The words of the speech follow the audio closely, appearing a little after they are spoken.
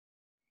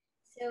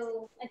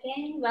So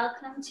again,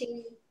 welcome to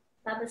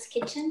Baba's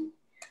Kitchen.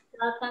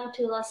 Welcome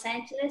to Los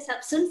Angeles.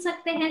 आप सुन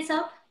सकते हैं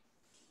सब?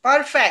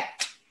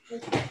 Perfect.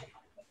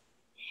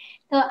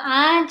 तो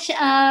आज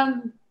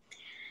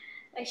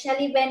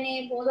वैशाली बहन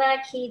ने बोला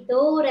कि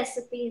 2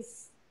 रेसिपीज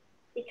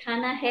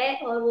दिखाना है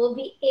और वो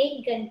भी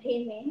 1 घंटे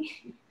में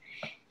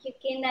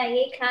क्योंकि ना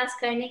ये क्लास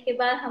करने के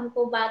बाद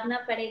हमको भागना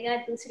पड़ेगा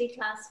दूसरी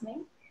क्लास में।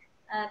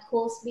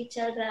 कोर्स भी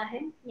चल रहा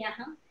है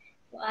यहाँ,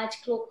 तो आज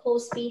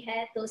कोर्स भी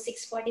है, तो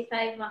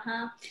 6:45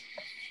 वहाँ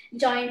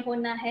ज्वाइन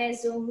होना है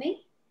जूम में।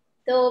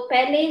 तो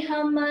पहले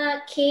हम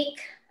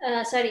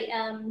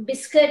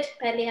बिस्किट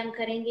पहले हम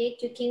करेंगे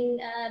क्योंकि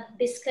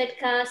बिस्किट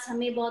का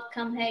समय बहुत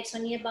कम है। It's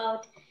only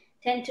about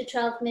 10 to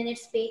 12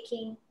 minutes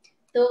baking,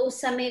 तो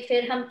उस समय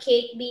फिर हम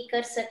केक भी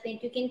कर सकते हैं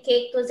क्योंकि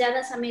केक तो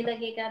ज़्यादा समय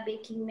लगेगा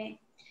बेकिंग में।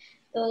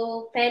 तो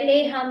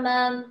पहले हम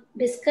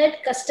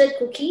बिस्किट कस्टर्ड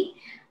कुकी,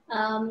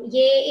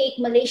 ये एक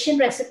मलेशियन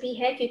रेसिपी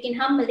है क्योंकि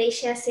हम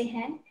मलेशिया से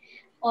हैं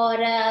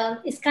और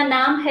इसका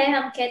नाम है,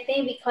 हम कहते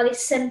हैं we call it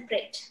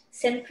सेम्प्रेट.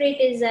 Semprate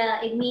is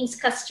it means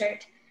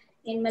custard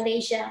in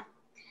Malaysia.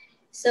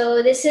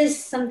 So this is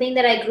something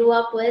that I grew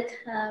up with.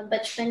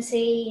 बचपन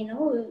से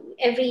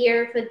every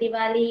year for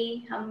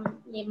Diwali हम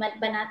ये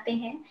बनाते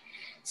हैं.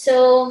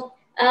 So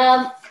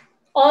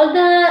all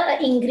the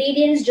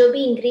ingredients, जो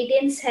भी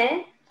ingredients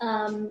है,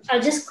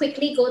 I'll just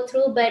quickly go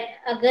through. But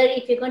अगर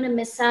if you're going to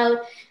miss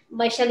out,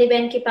 Vaishali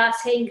बहन के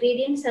पास है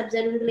ingredients, आप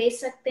जरूर ले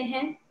सकते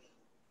हैं.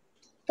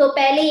 तो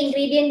पहले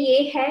ingredient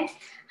ये है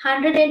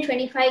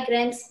 125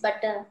 grams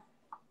butter.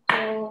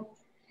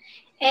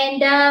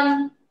 And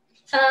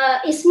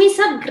इसमें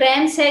सब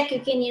ग्राम्स है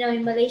क्योंकि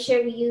in Malaysia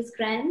we use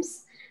grams.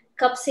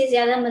 Cup से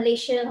ज़्यादा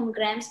मलेशिया हम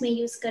ग्राम्स में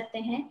यूज़ करते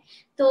हैं.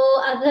 तो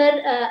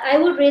अगर I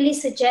would really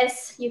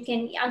suggest you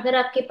can, अगर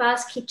आपके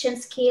पास किचन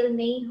स्केल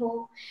नहीं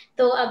हो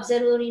तो आप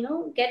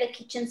ज़रूर get a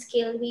kitchen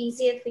scale, it'll be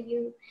easier for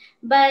you.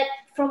 But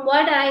from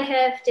what I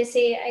have,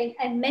 जैसे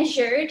I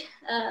measured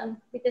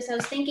because I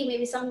was thinking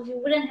maybe some of you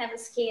wouldn't have a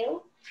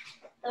scale.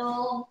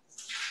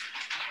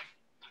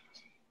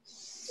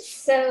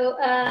 So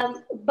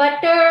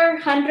butter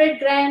 100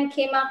 gram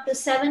came up to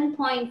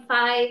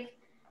 7.5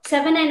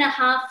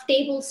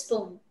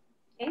 tablespoon.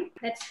 Okay,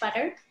 that's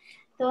butter.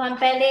 तो हम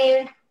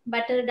पहले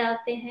butter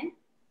डालते हैं.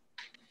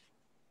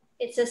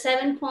 It's a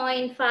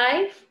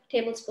 7.5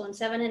 tablespoon,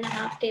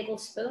 7.5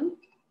 tablespoon.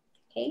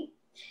 Okay.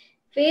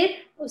 फिर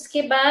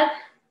उसके बाद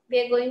we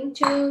are going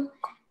to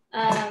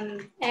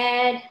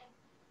add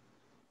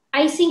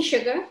icing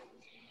sugar.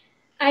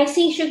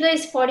 Icing sugar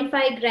is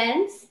 45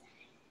 grams.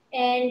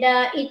 And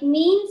it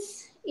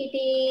means it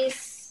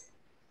is,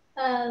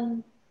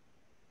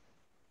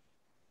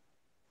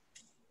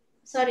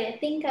 sorry, I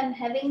think I'm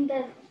having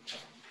the,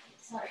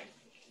 sorry,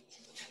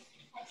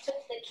 I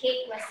took the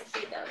cake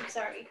recipe though,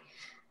 sorry.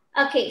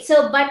 Okay,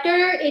 so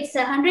butter, it's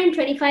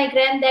 125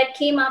 gram, that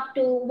came up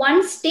to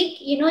 1 stick,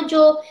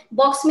 जो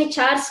box में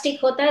 4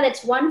 stick होता है,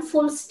 that's 1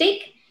 full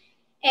stick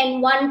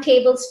and 1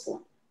 tablespoon.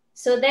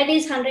 So that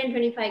is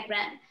 125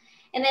 gram.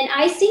 And then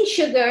icing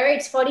sugar,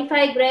 it's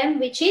 45 gram,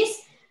 which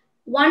is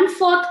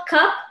 1/4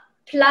 cup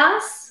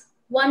plus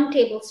 1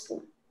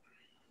 tablespoon.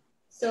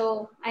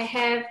 So I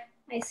have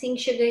icing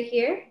sugar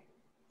here.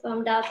 So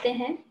हम डालते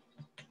हैं.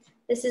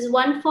 This is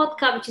 1/4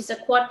 cup, which is a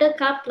 1/4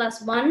 cup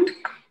plus 1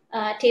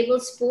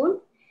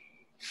 tablespoon.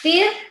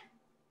 फिर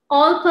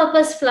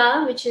all-purpose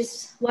flour, which is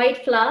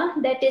white flour,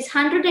 that is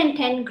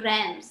 110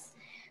 grams,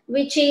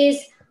 which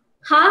is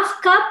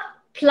 1/2 cup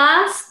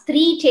plus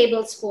 3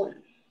 tablespoon.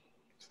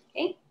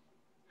 Okay,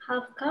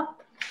 1/2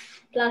 cup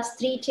plus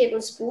 3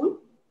 tablespoon.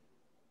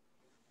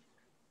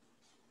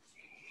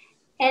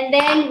 And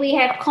then we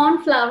have corn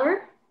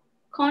flour.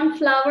 Corn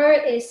flour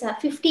is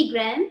 50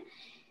 gram,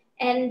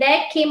 and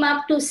that came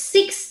up to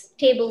 6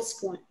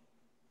 tablespoon.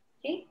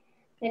 Okay,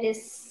 that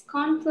is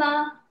corn flour,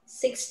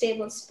 6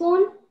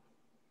 tablespoon.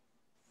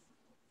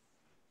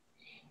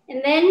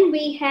 And then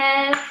we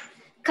have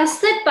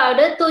custard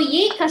powder. तो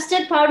ये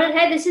custard powder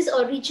है, this is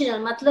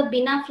original, मतलब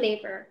बिना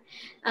flavor.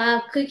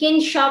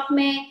 Cooking shop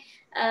में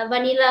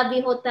vanilla भी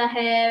होता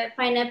है,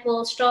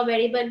 pineapple,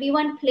 strawberry, but we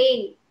want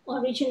plain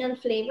original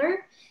flavor.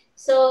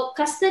 So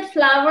custard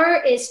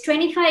flour is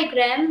 25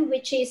 gram,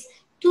 which is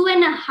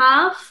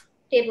 2.5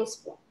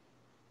 tablespoon.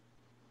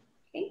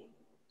 Okay.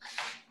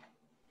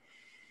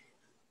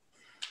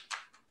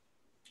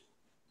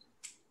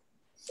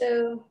 So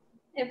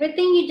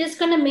everything you're just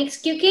gonna mix.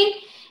 क्योंकि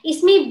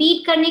इसमें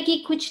beat करने की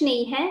कुछ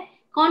नहीं है.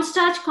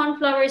 Cornstarch, corn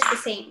flour is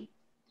the same.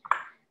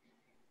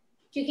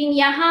 क्योंकि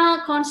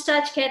यहाँ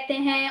cornstarch कहते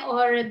हैं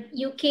और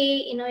UK,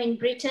 in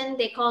Britain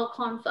they call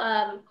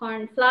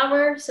corn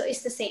flour, so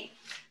it's the same.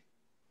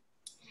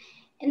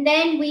 And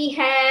then we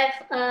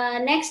have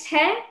next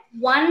है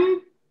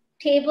 1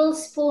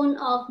 tablespoon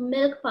of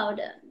milk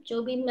powder.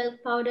 जो भी milk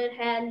powder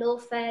है, low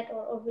fat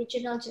or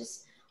original,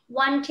 just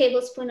 1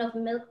 tablespoon of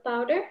milk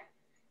powder.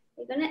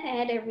 We're gonna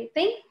add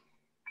everything.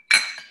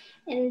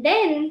 And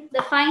then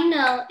the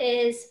final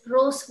is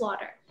rose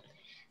water.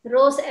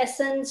 Rose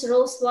essence,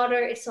 rose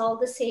water, it's all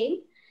the same.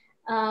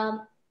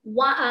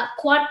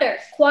 Quarter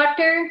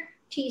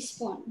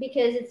teaspoon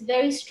because it's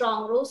very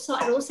strong.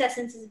 Rose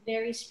essence is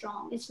very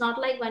strong. It's not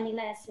like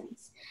vanilla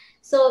essence.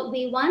 So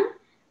we want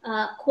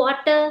a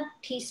quarter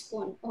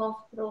teaspoon of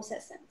rose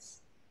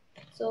essence.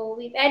 So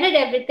we've added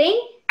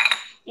everything.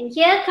 And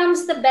here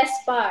comes the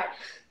best part.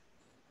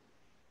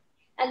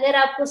 Agar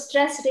aapko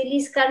stress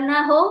release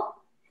karna ho,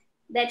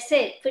 that's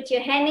it. Put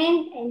your hand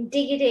in and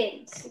dig it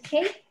in.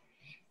 Okay.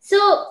 So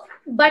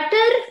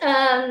butter,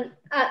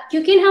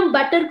 क्योंकि हम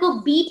butter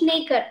को beat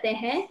नहीं करते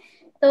हैं,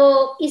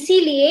 तो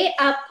इसीलिए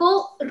आपको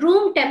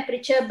room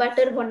temperature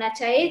butter होना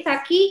चाहिए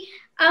ताकि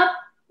आप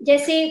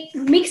जैसे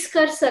मिक्स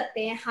कर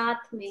सकते हैं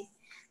हाथ में.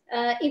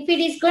 If it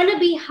is going to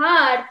be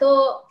hard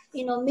तो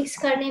मिक्स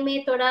करने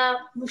में थोड़ा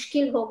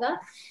मुश्किल होगा.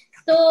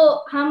 तो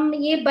हम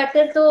ये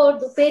बटर तो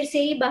दोपहर से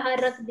ही बाहर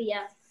रख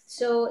दिया.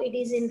 So it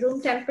is in room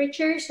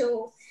temperature,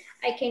 so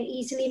I can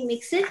easily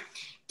mix it.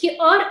 कि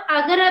और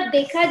अगर आप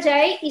देखा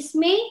जाए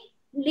इसमें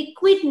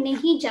लिक्विड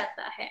नहीं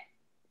जाता है.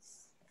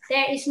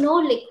 There is no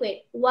liquid.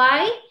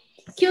 Why?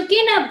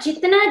 क्योंकि ना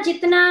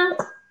जितना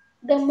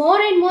the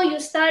more and more you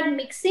start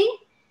mixing,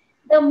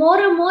 the more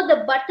and more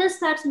the butter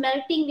starts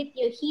melting with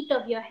your heat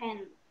of your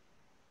hand.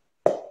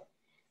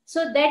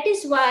 So that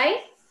is why,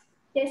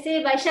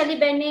 जैसे वैशाली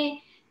बहन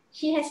ने,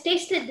 she has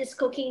tasted this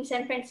cookie in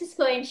San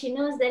Francisco and she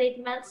knows that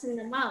it melts in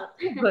the mouth.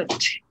 Good.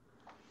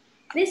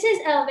 This is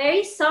a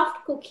very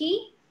soft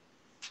cookie.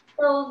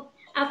 तो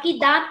आपकी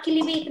दांत के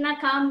लिए भी इतना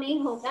काम नहीं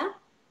होगा.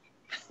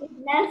 It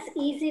melts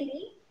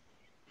easily.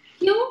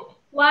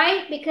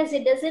 Why? Because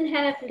it doesn't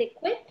have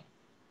liquid,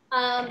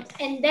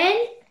 and then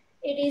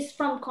it is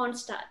from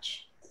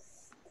cornstarch.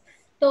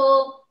 So,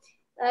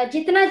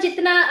 jitna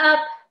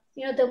आप,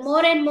 the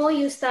more and more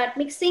you start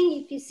mixing,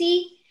 if you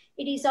see,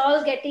 it is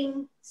all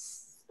getting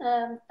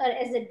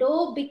as a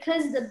dough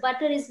because the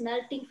butter is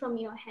melting from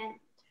your hand.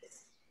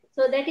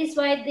 So that is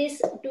why this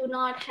do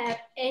not have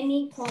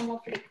any form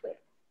of liquid.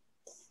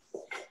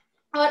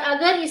 और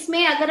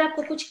अगर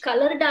आपको कुछ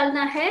color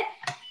डालना है,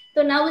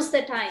 so now is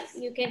the time.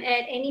 You can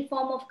add any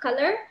form of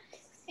color,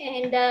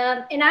 and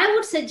I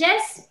would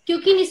suggest,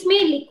 क्योंकि इसमें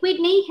liquid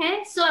नहीं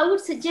है, so I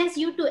would suggest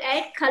you to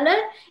add color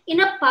in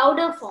a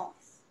powder form,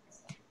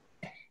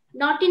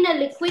 not in a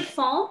liquid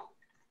form,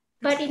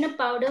 but in a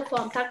powder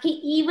form,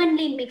 ताकि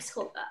evenly mix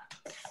होगा.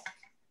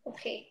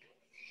 Okay.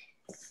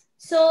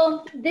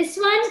 So this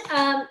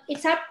one,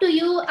 it's up to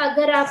you.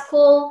 अगर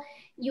आपको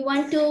you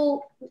want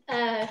to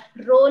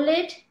roll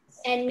it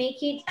and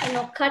make it,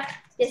 cut.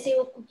 जैसे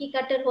वो cookie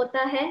cutter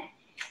होता है,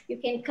 you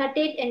can cut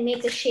it and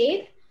make a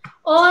shape.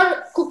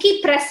 और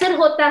cookie presser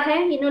होता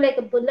है, like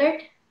a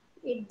bullet,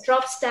 it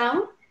drops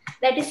down.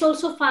 That is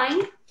also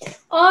fine.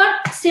 Or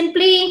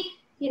simply,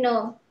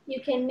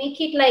 you can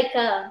make it like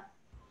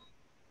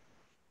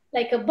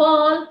a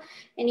ball,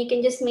 and you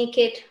can just make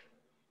it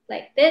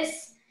like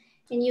this,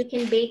 and you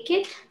can bake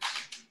it.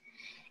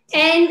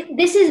 And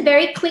this is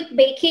very quick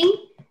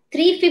baking.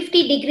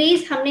 350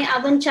 degrees, हमने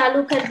oven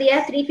चालू कर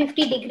दिया.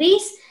 350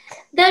 degrees.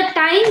 The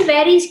time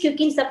varies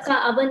क्योंकि सबका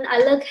oven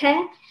अलग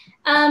है.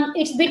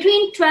 It's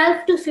between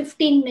 12 to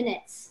 15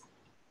 minutes.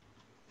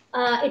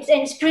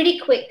 It's pretty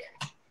quick.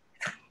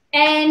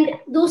 And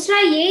दूसरा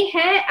ये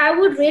है, I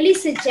would really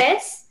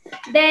suggest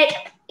that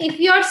if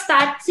you're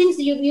since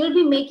you'll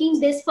be making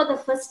this for the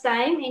first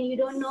time and you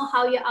don't know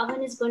how your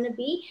oven is going to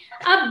be,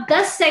 आप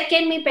 10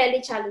 second में पहले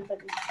चालू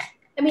करना.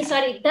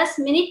 10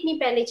 minute में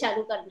पहले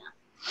चालू करना.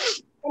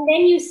 And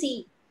then you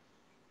see.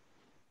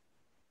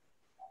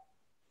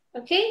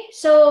 Okay,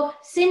 so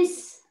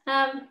since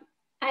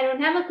I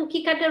don't have a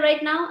cookie cutter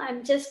right now,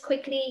 I'm just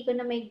quickly going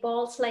to make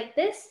balls like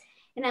this,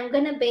 and I'm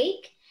going to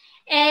bake.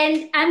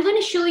 And I'm going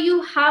to show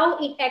you how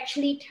it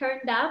actually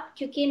turned out.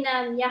 क्योंकि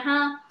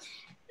यहाँ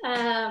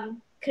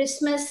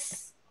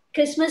Christmas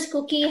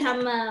cookie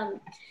हम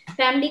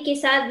family के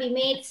साथ we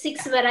made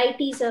 6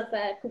 varieties of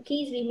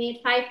cookies. We made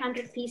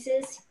 500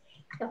 pieces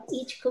of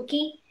each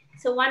cookie.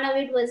 So one of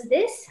it was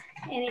this,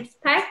 and it's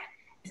packed.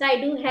 So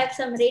I do have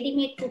some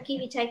ready-made cookie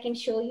which I can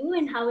show you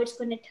and how it's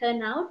going to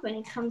turn out when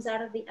it comes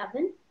out of the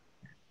oven.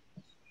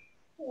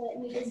 So let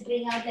me just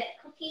bring out that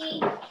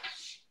cookie.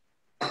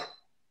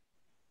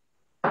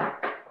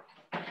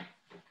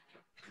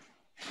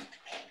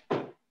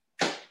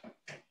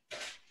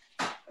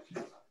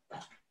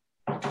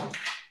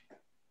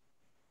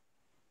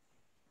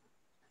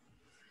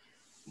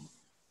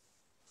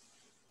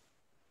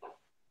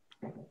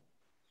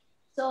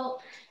 So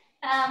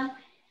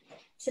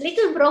it's a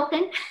little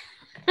broken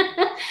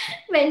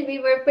when we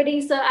were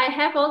putting, so I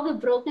have all the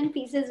broken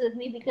pieces with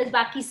me because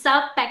बाकी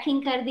सब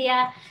packing कर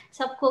दिया,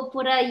 सबको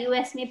पूरा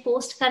US में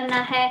post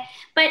करना है.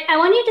 But I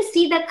want you to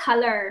see the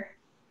color.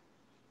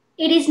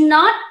 It is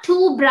not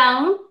too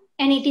brown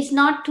and it is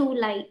not too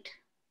light.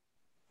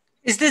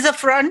 Is this the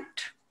front?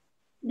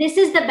 This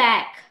is the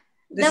back.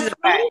 This is the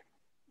back.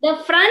 The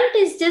front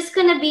is just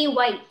gonna be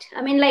white.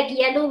 Like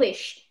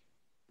yellowish,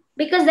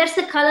 because that's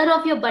the color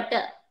of your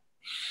butter.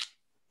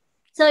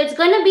 So it's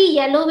going to be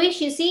yellowish.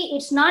 You see,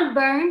 it's not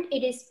burned.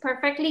 It is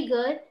perfectly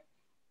good.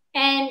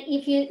 And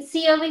if you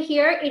see over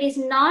here, it is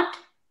not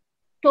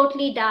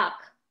totally dark.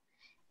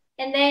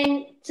 And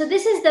then, so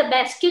this is the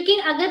best. Cooking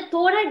agar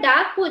thoda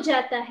dark ho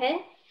jata hai,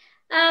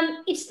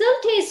 it still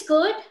tastes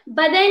good,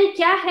 but then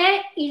kya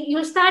hai,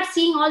 you'll start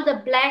seeing all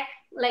the black,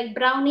 like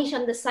brownish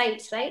on the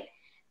sides, right?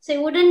 So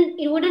it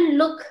wouldn't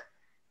look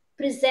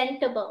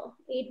presentable.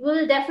 It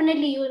will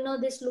definitely, you know,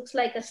 this looks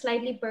like a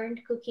slightly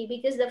burned cookie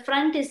because the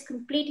front is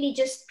completely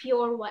just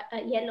pure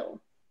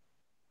yellow.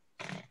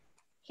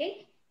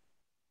 Okay.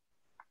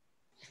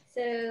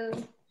 So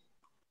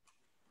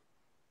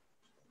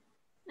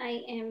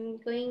I am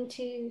going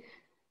to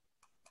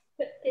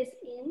put this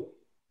in.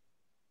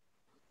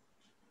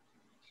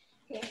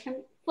 Okay.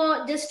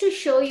 For just to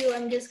show you,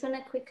 I'm just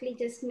gonna quickly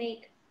just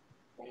make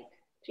like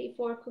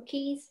 3-4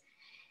 cookies,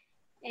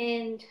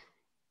 and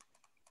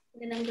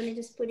then I'm gonna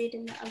just put it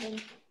in the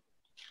oven.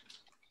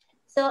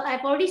 So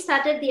I've already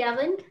started the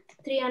oven,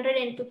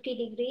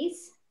 350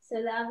 degrees.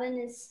 So the oven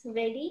is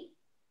ready.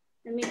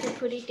 Let me just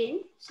put it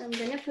in. So I'm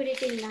gonna put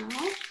it in now.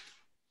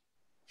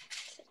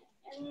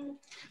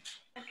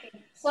 Okay,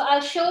 so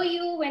I'll show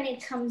you when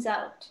it comes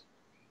out.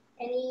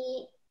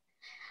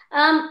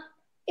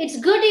 It's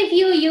good if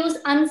you use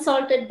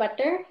unsalted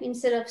butter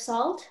instead of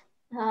salt.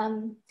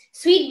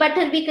 Sweet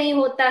butter bhi kahin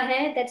hota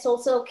hai, that's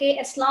also okay.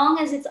 As long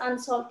as it's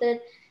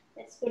unsalted,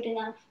 that's good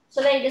enough.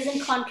 So that it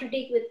doesn't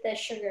contradict with the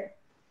sugar.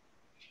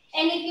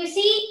 And if you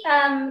see,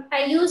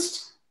 I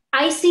used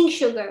icing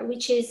sugar,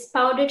 which is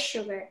powdered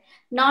sugar,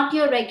 not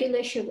your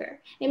regular sugar.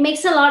 It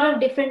makes a lot of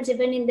difference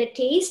even in the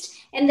taste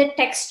and the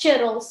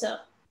texture also.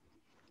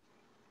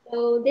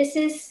 So this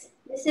is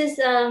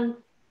the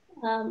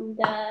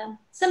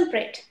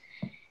sumprit.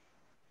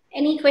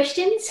 Any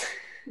questions?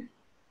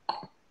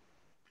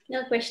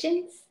 No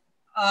questions?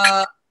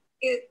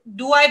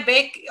 Do I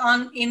bake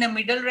in the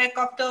middle rack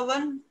of the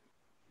oven?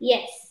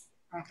 Yes.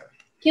 Okay.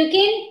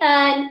 Cooking,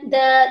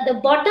 the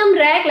bottom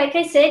rack, like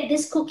I said,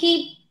 this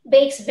cookie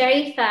bakes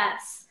very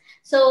fast.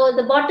 So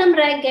the bottom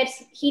rack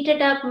gets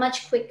heated up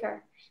much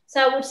quicker.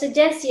 So I would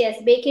suggest,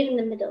 yes, bake it in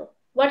the middle.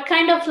 What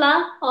kind of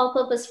flour?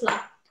 All-purpose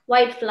flour,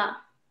 white flour.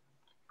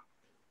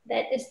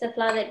 That is the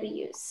flour that we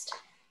used.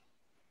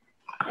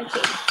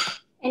 Okay.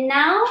 And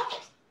now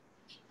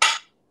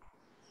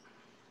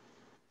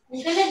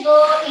I'm going to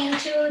go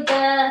into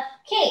the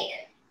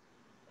cake.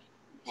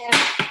 I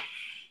have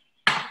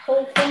a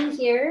whole thing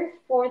here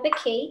for the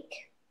cake.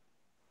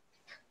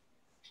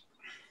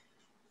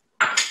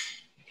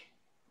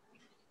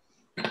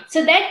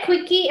 So that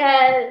quickie,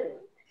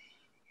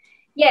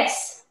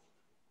 yes,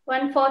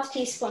 1/4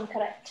 teaspoon,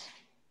 correct.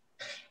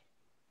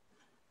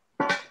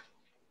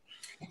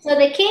 So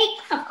the cake,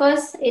 of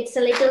course, it's a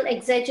little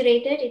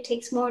exaggerated. It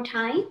takes more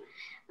time.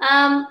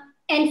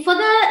 And for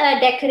the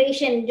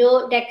decoration,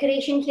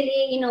 decoration ke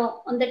liye, you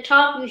know, on the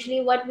top,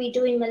 usually what we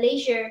do in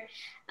Malaysia,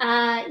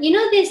 you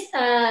know, this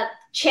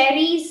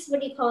cherries,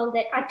 what do you call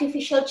that?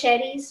 Artificial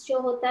cherries,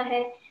 jo hota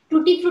hai,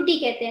 tutti frutti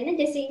kehte hain na,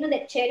 jaise, you know,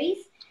 that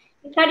cherries.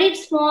 You cut it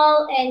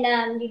small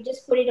and you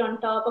just put it on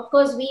top. Of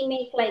course, we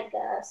make like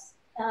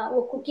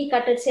वो cookie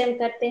cutter से हम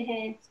करते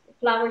हैं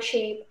flower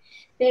shape.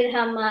 फिर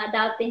हम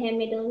डालते हैं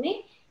middle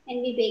में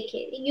and we bake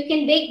it. You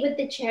can bake with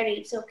the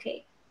cherries,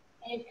 okay,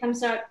 and it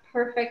comes out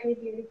perfectly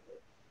beautiful.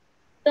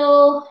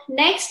 So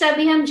next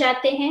अभी हम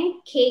जाते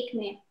हैं cake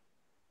में.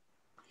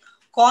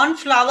 Corn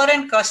flour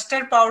and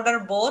custard powder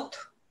both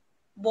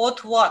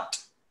what,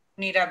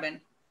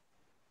 Neeraben?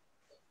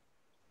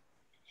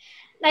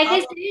 Like I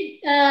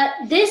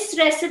said, this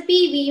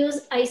recipe we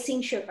use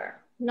icing sugar,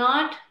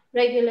 not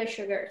regular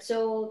sugar.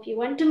 So if you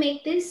want to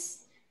make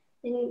this,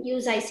 then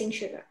use icing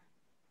sugar.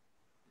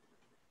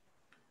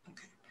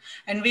 Okay.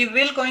 And we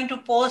will going to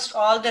post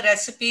all the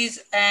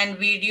recipes and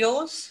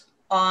videos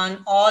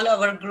on all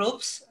our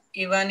groups.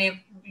 Even if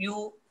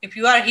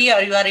you are here,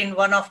 you are in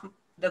one of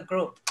the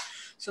group.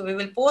 So we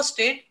will post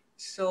it.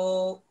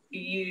 So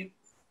we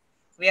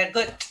are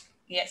good.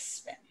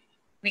 Yes,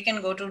 we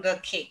can go to the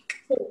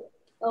cake.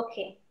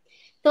 Okay.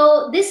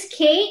 So this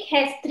cake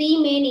has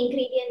 3 main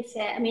ingredients.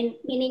 I mean,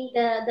 meaning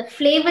the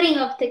flavoring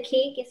of the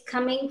cake is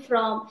coming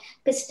from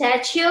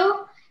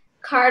pistachio,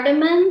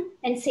 cardamom,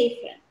 and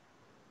saffron.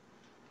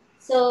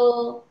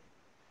 So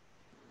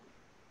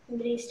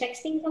somebody's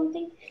texting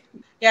something?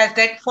 Yes,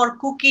 that for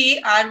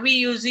cookie, are we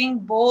using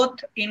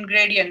both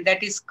ingredient,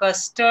 that is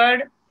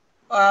custard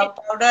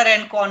powder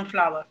and corn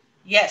flour?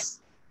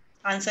 Yes.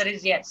 Answer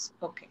is yes.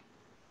 Okay.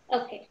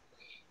 Okay.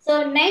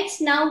 So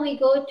next, now we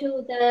go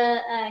to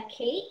the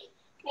cake.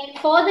 And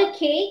for the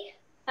cake,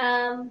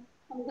 I'm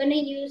going to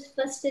use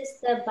first is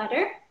the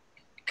butter.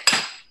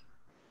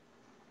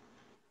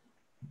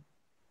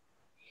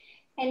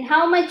 And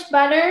how much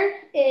butter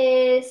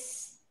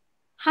is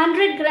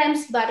 100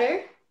 grams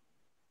butter.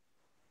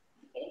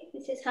 Okay,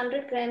 this is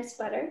 100 grams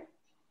butter.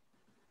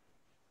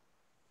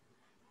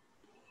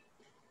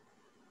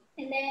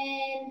 And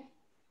then,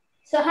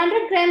 so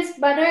 100 grams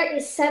butter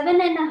is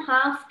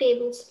 7.5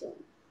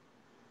 tablespoons.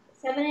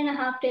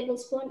 7.5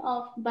 tablespoons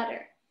of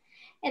butter.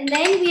 And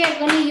then we are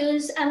going to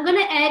use, I'm going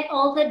to add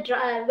all the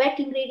dry, wet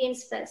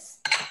ingredients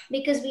first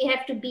because we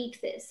have to beat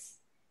this.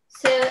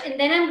 So, and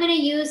then I'm going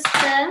to use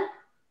the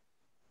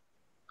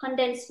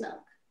condensed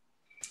milk.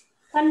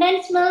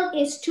 Condensed milk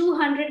is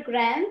 200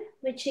 gram,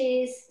 which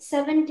is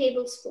 7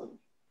 tablespoons.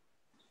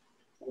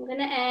 I'm going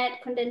to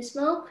add condensed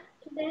milk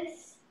to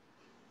this.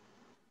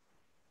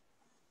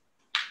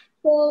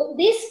 So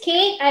this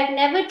cake, I've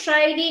never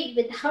tried it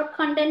without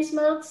condensed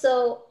milk,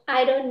 so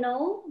I don't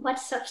know what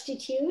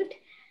substitute.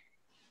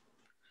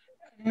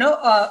 No,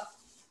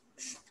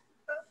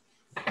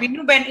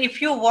 Vinuban,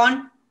 if you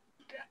want,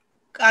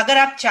 अगर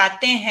आप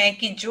चाहते हैं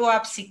कि जो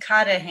आप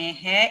सिखा रहे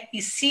हैं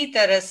इसी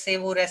तरह से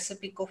वो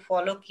रेसिपी को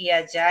फॉलो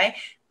किया जाए,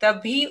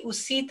 तभी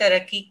उसी तरह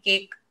की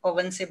केक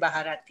ओवन से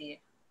बाहर आती है,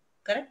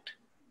 करेक्ट?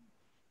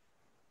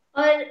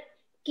 और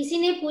किसी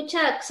ने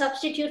पूछा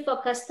substitute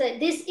for custard.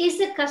 This is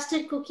a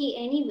custard cookie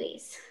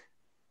anyways.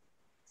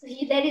 So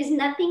there is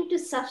nothing to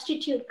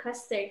substitute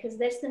custard because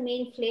that's the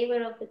main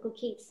flavor of the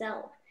cookie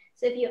itself.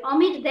 So if you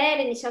omit that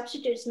and you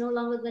substitute, it's no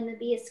longer going to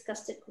be a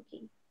custard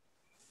cookie.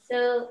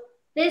 So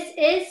this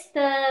is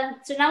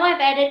so now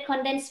I've added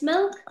condensed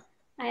milk,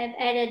 I have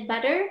added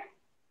butter,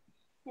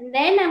 and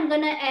then I'm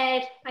going to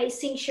add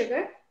icing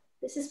sugar.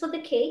 This is for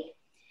the cake.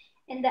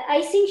 And the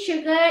icing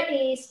sugar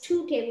is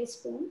 2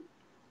 tablespoons.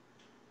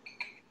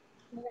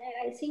 I'm going to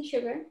add icing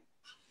sugar.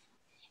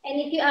 And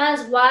if you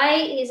ask why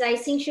is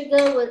icing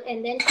sugar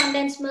and then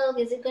condensed milk,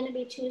 is it going to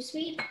be too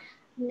sweet?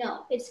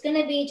 No, it's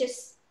going to be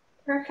just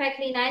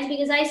perfectly nice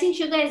because icing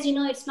sugar, as you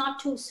know, it's not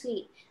too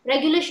sweet.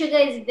 Regular sugar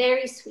is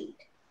very sweet,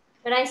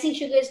 but icing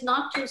sugar is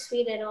not too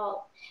sweet at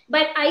all.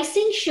 But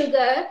icing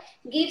sugar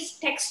gives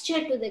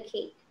texture to the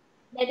cake.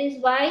 That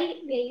is why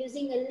we are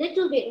using a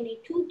little bit, only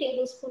 2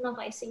 tablespoons of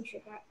icing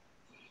sugar.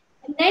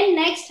 And then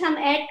next, हम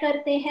add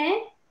करते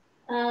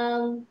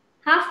हैं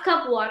half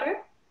cup water.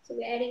 So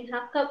we're adding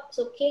half cup.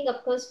 So cake,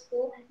 of course,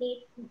 will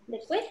need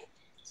liquid.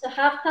 So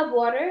half cup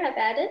water I've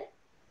added.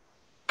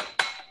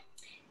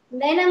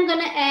 And then I'm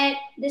gonna add,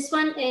 this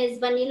one is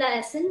vanilla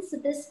essence. So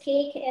this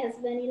cake has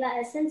vanilla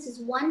essence, is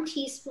 1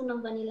 teaspoon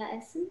of vanilla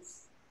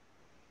essence.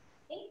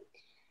 Okay.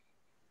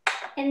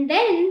 And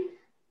then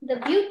the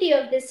beauty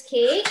of this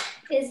cake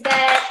is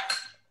that,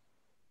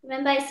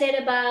 remember I said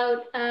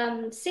about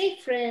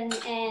saffron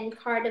and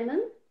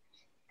cardamom.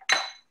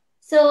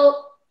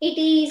 So it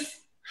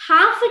is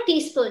half a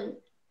teaspoon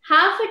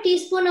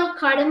of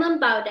cardamom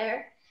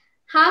powder,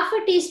 half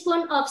a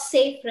teaspoon of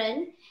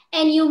saffron,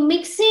 and you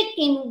mix it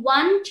in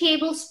 1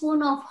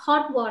 tablespoon of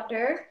hot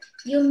water.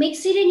 You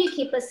mix it and you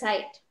keep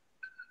aside.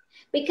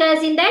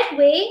 Because in that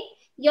way,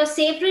 your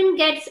saffron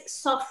gets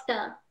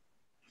softer.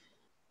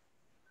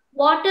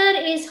 Water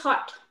is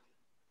hot.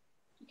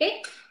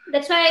 Okay,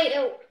 that's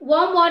why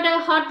warm water,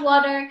 hot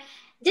water,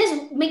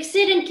 just mix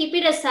it and keep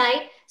it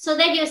aside so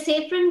that your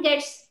saffron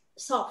gets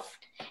soft.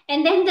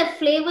 And then the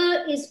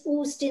flavor is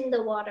oozed in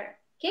the water.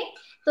 Okay,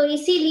 तो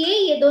इसीलिए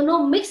ये दोनों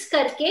mix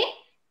करके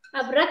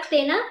अब रख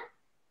देना,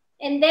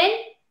 and then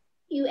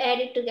you add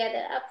it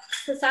together. अब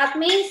तो साथ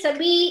में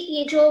सभी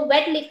ये जो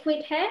wet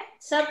liquid है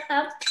सब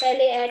अब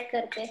पहले add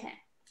करते हैं.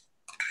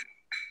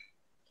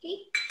 Okay,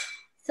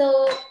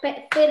 so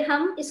फिर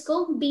हम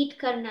इसको beat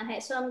करना है.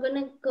 So I'm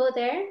gonna go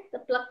there. The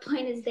plug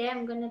point is there.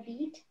 I'm gonna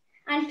beat.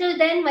 Until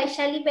then,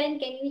 Vaishali Ben,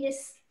 can you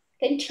just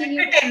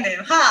continue?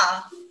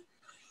 हाँ.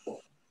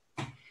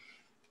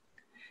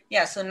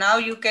 Yeah, so now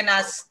you can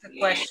ask the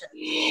question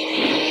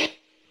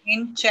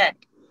in chat,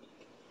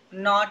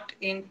 not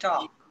in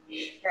talk.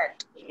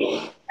 Chat,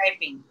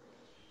 typing.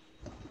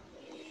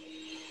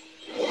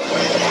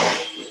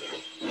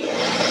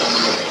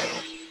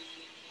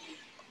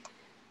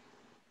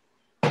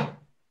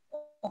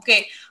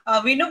 Okay,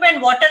 Vinuban,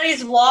 water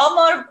is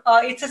warm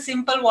or it's a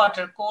simple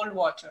water, cold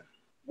water?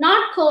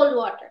 Not cold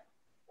water,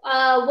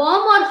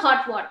 warm or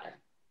hot water.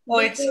 Oh,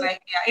 it's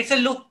like, yeah, it's a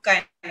look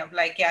kind of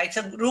like, yeah, it's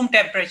a room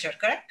temperature,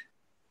 correct?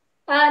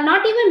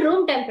 Not even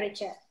room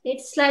temperature.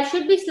 It's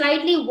should be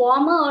slightly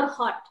warmer or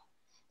hot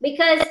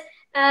because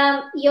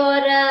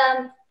your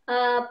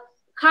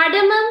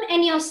cardamom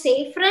and your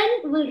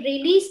saffron will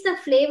release the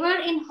flavor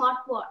in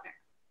hot water,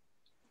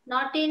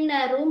 not in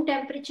room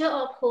temperature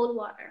or cold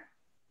water.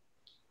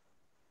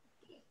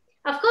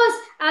 Of course,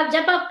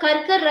 जब आप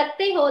कर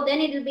रखते हो,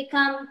 then it will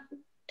become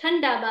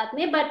ठंडा बाद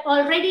में, but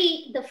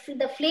already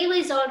the flavor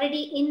is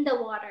already in the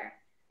water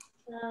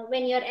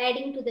when you're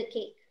adding to the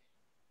cake.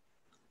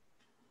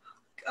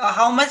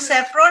 How much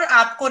saffron?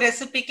 आपको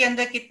recipe के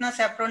अंदर कितना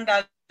saffron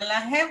डालना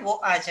है वो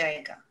आ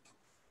जाएगा.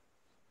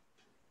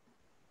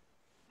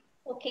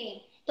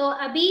 Okay, तो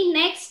अभी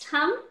next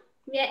हम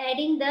we are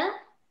adding the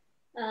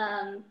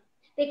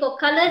देखो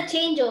color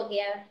change हो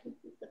गया,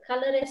 the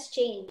color has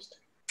changed,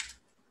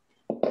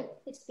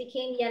 it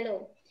became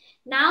yellow.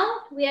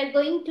 Now we are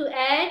going to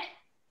add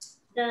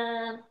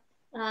the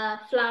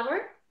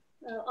flour,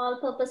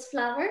 all-purpose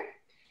flour,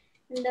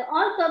 and the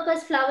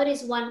all-purpose flour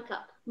is 1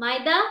 cup.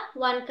 Maida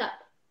 1 cup.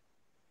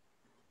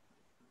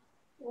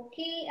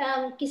 Okay,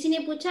 किसी ने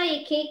पूछा ये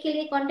cake के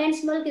लिए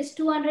condensed milk is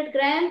 200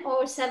 gram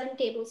or 7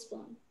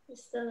 tablespoons.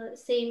 It's the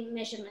same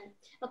measurement.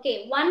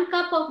 Okay, 1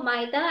 cup of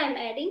maida I'm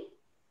adding.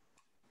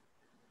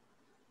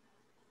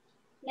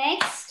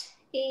 Next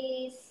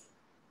is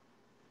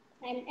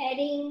I'm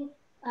adding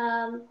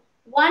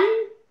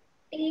 1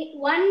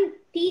 1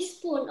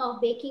 teaspoon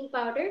of baking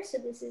powder. So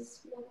this is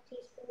 1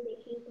 teaspoon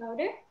baking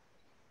powder.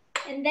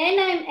 And then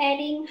I'm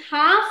adding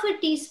half a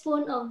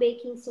teaspoon of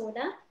baking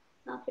soda,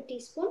 half a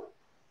teaspoon.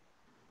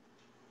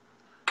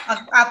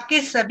 आपके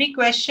सभी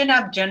question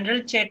आप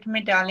general chat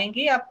में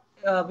डालेंगे, आप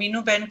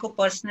वीनू बहन को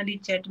personally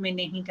chat में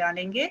नहीं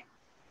डालेंगे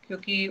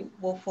क्योंकि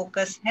वो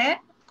फोकस है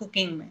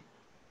कुकिंग में.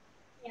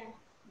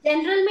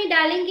 जनरल में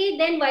डालेंगे,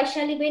 देन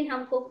वैशाली बहन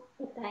हमको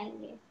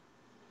बताएंगे.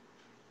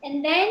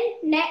 एंड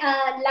देन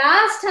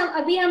लास्ट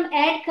अभी हम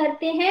ऐड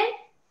करते हैं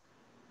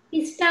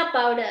पिस्ता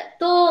पाउडर.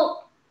 तो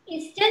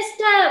इट्स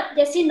जस्ट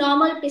जैसे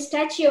नॉर्मल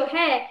पिस्ताचियो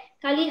है,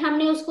 खाली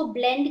हमने उसको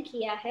ब्लेंड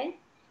किया है.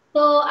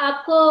 तो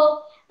आपको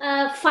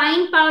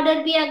फाइन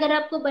पाउडर भी अगर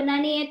आपको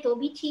बनानी है तो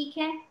भी ठीक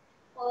है.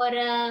 और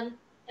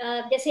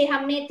जैसे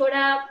हमने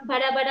थोड़ा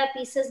बड़ा बड़ा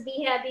पीसेस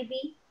भी है अभी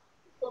भी,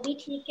 तो भी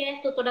ठीक है.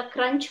 तो थोड़ा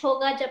क्रंच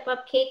होगा जब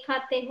आप केक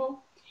खाते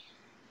हो.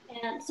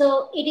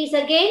 So it is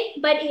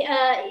again, but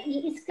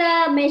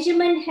इसका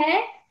मेजरमेंट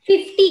है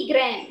 50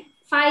 ग्राम.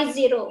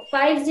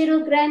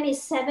 50 gram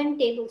is 7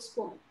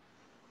 tablespoon.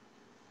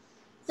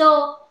 So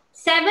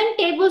 7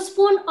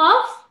 tablespoon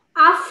of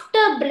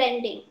after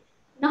blending,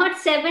 not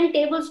 7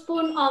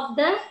 tablespoon of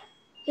the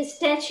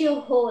pistachio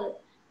whole.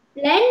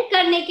 Blend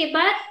करने के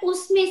बाद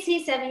उसमें से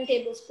 7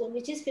 tablespoon,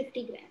 which is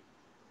 50 gram.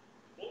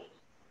 Okay?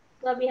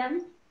 तो अभी हम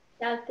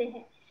डालते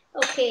हैं.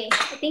 Okay,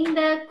 I think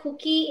the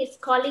cookie is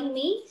calling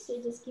me, so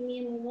just give me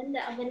a moment. The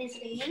oven is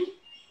ringing.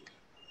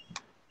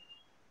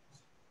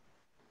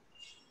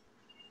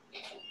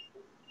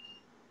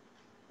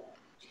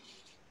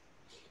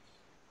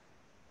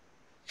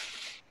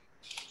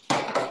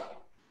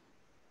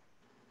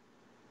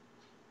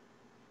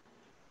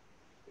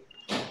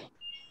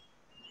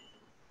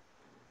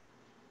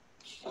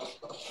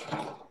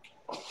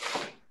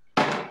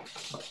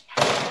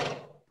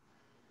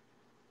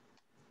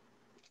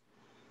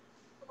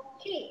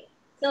 Okay,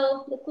 so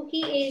the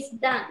cookie is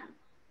done.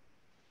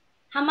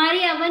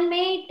 हमारे अवन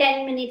में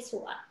 10 मिनट्स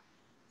हुआ.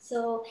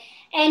 So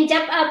and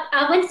जब आप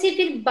अवन से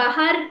फिर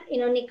बाहर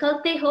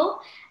निकलते हो,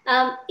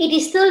 it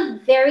is still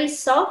very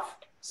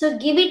soft. So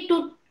give it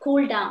to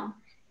cool down.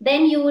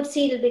 Then you would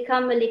see it will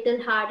become a little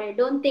harder.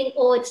 Don't think,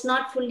 oh, it's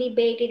not fully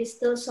baked, it is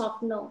still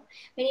soft. No.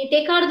 When you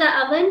take out of the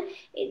oven,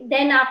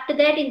 then after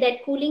that, in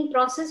that cooling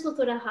process, वो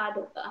थोड़ा hard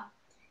होगा.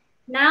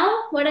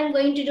 Now what I'm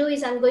going to do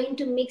is I'm going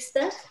to mix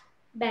the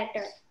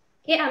batter.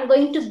 Okay, I'm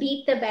going to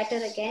beat the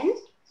batter again.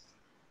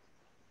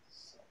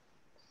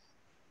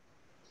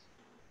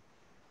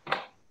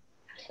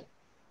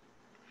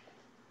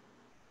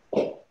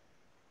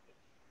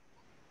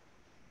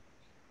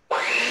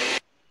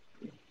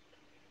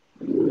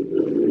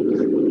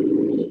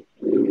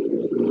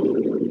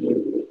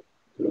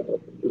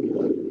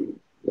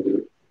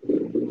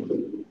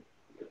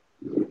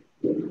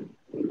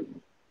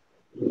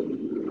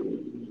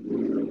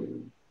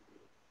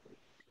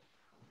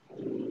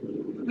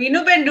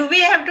 Vinuben, do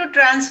we have to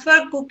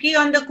transfer cookie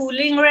on the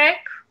cooling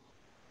rack?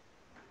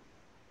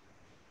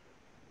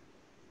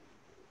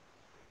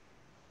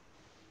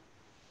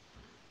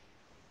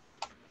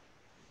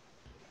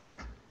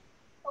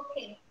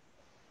 Okay,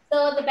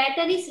 so the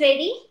batter is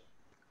ready.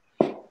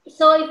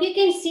 So if you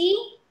can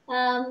see,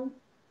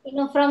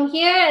 from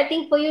here, I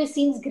think for you it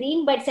seems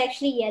green, but it's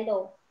actually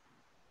yellow.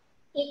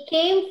 It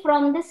came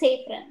from the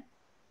saffron.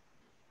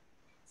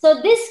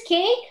 So this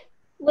cake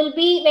will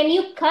be, when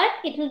you cut,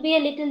 it will be a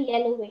little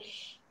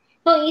yellowish.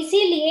 तो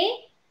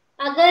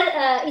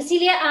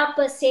इसीलिए आप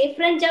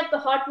saffron जब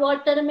hot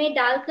water में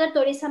डालकर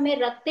थोड़ी समय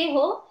रखते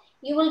हो,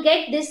 you will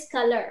get this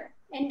color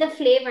and the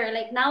flavor.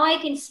 Like now I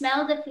can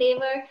smell the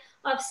flavor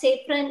of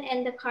saffron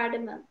and the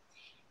cardamom.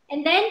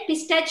 And then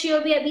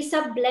pistachio भी अभी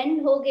सब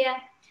blend हो गया.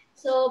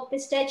 So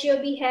pistachio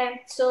भी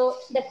है. So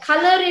the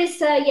color is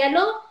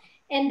yellow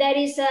and there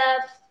is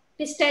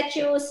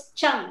pistachios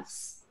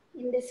chunks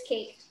in this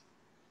cake.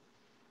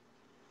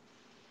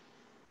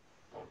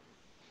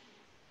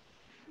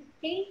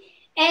 Okay.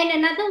 And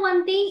another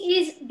one thing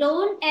is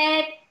don't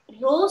add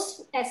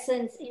rose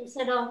essence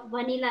instead of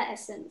vanilla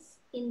essence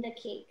in the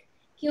cake.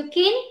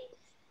 Because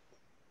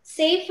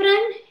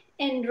saffron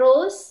and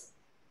rose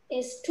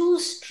is too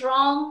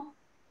strong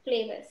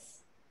flavors.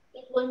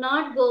 It will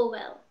not go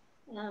well.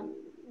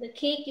 The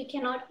cake you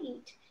cannot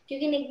eat.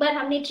 Because एक बार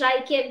हमने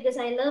try किया because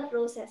I love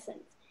rose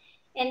essence.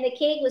 And the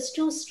cake was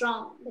too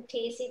strong. The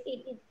taste,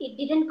 it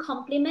didn't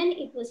complement.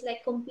 It was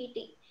like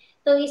competing.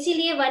 So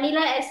इसीलिए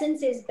vanilla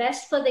essence is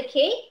best for the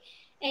cake,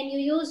 and you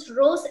use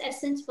rose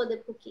essence for the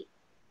cookie.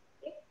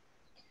 Okay.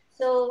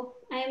 So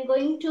I am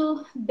going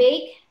to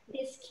bake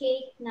this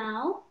cake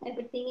now.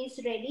 Everything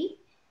is ready.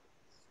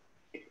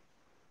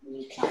 Let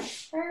me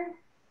transfer.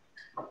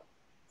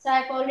 So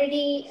I've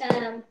already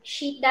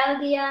sheet डाल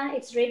दिया.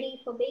 It's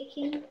ready for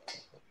baking.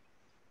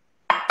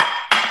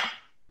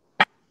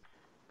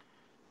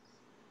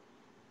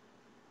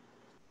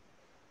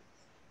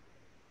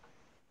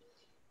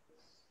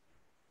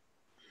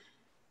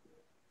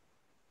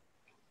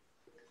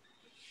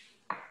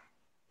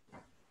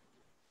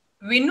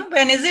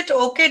 Vinuben, is it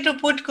okay to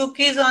put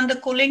cookies on the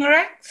cooling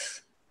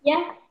racks?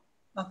 Yeah.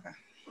 Okay.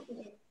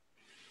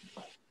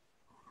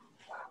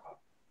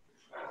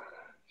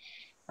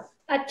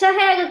 अच्छा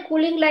है अगर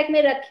cooling rack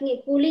में रखेंगे,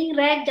 cooling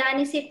rack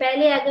जाने से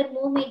पहले अगर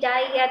मुंह में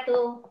जाए गया तो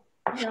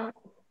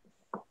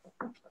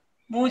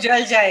मुंह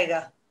जल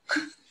जाएगा.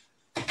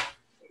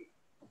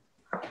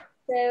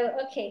 So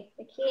okay,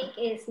 the cake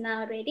is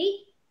now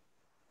ready.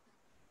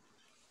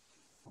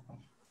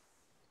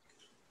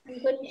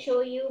 I'm going to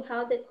show you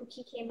how the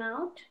cookie came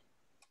out.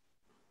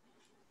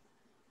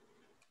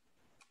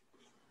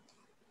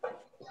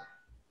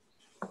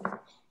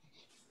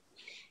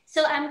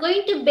 So I'm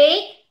going to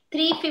bake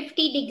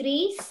 350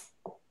 degrees,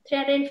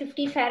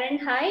 350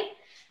 Fahrenheit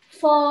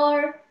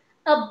for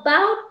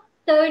about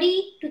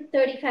 30 to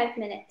 35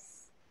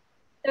 minutes.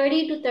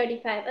 30 to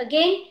 35.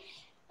 Again,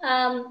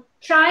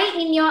 try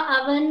in your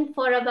oven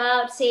for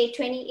about say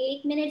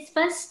 28 minutes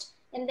first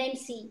and then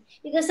see,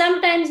 because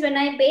sometimes when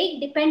I bake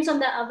depends on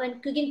the oven,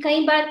 क्योंकि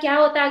कई बार क्या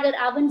होता है अगर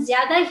oven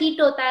ज़्यादा heat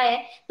होता है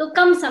तो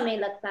कम समय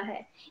लगता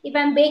है. If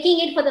I'm baking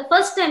it for the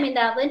first time in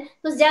the oven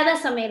तो ज़्यादा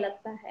समय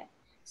लगता है.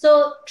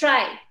 So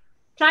try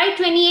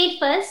 28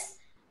 first,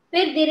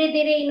 फिर धीरे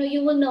धीरे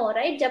you will know,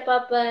 right? जब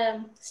आप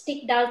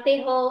stick डालते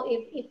हो,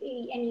 if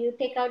and you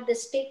take out the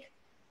stick,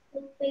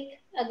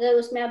 अगर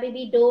उसमें अभी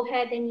भी dough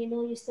है, then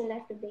you still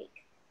have to bake.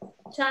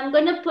 So I'm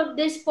going to put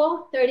this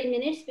for 30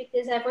 minutes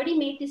because I've already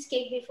made this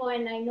cake before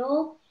and I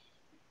know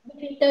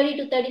between 30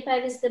 to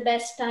 35 is the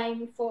best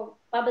time for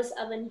Baba's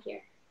oven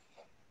here.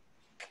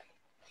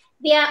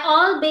 They are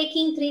all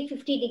baking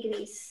 350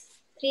 degrees,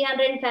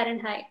 300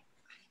 Fahrenheit.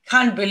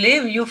 Can't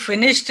believe you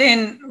finished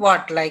in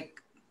what,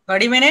 like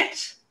 30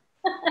 minutes?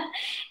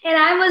 And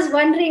I was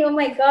wondering, oh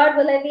my God,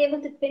 will I be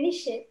able to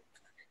finish it?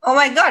 Oh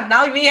my God,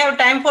 now we have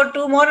time for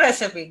 2 more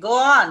recipes. Go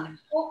on.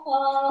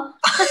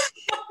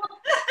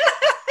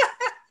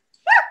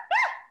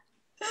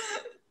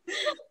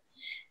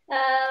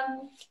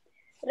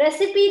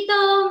 Recipe तो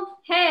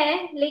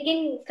है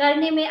लेकिन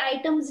करने में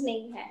items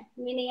नहीं है.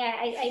 Meaning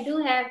I do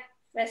have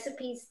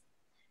recipes,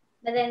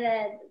 but then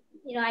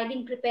I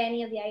didn't prepare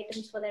any of the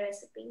items for the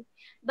recipe.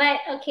 But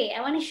okay,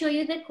 I want to show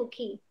you the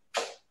cookie.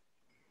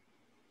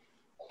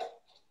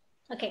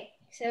 Okay,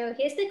 so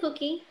here's the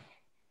cookie.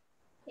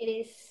 It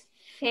is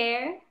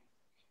fair,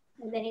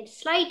 and then it's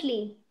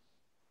slightly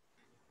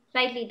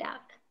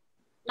dark,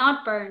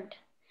 not burnt,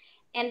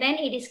 and then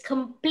it is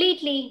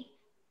completely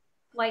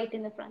white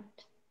in the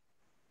front.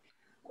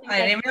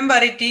 I remember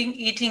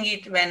eating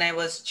it when I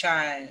was a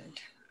child.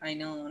 I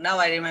know, now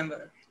I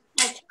remember.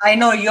 I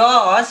know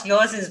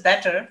yours is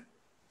better.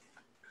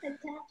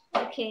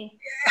 Okay.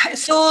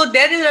 So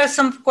there are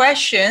some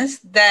questions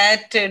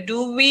that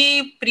do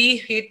we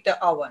preheat the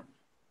oven?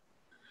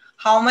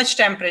 How much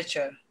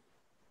temperature?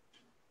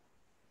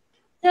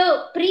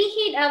 So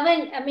preheat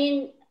oven, I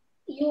mean,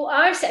 you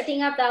are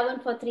setting up the oven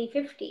for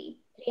 350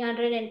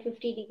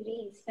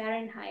 degrees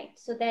Fahrenheit.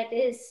 So that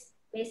is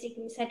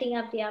basically setting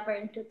up the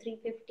oven to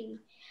 350.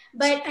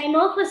 But I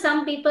know for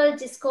some people,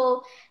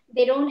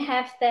 they don't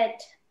have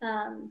that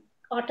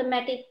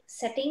automatic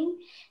setting.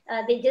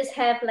 They just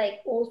have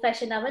like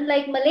old-fashioned oven.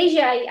 Like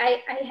Malaysia,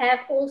 I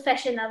have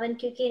old-fashioned oven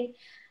cooking.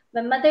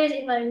 In my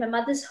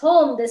mother's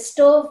home, the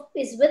stove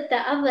is with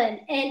the oven,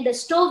 and the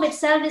stove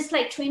itself is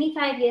like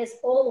 25 years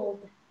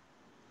old.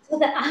 So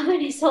the oven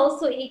is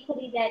also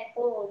equally that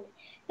old.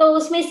 So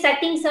उसमें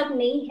settings सब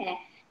नहीं है.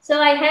 So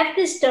I have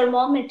this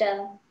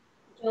thermometer.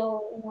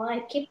 So I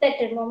keep that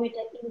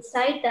thermometer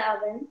inside the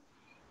oven,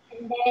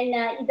 and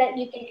then that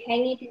you can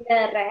hang it in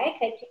the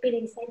rack. I keep it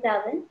inside the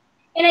oven,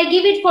 and I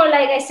give it for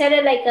I set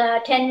it like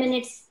a 10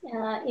 minutes,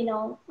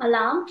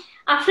 alarm.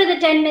 After the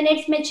 10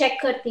 minutes, मैं check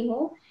करती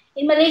हूँ.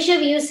 In Malaysia,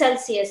 we use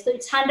Celsius, so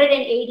it's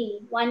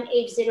 180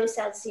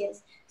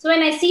 Celsius. So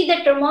when I see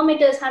the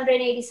thermometer is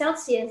 180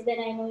 Celsius, then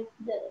I know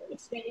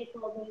it's ready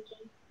for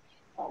baking.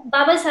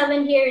 Baba's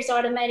oven here is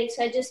automatic,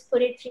 so I just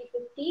put it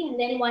 350, and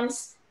then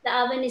once the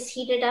oven is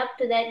heated up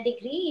to that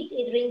degree,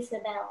 it rings the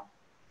bell.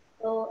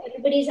 So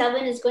everybody's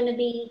oven is going to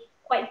be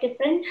quite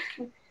different,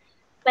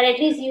 but at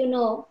least you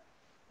know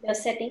your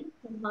setting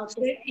and how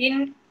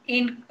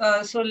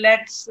to. So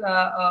let's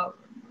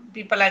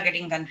people are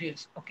getting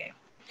confused. Okay.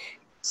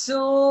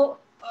 So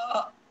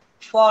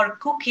for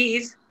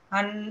cookies,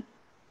 and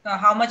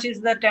how much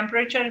is the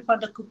temperature for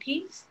the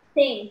cookies?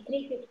 Same,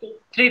 350.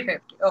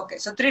 350. Okay,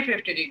 so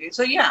 350 degrees.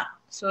 So yeah,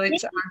 so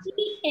it's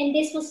and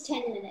this was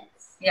 10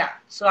 minutes. Yeah,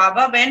 so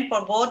Abba went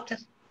for both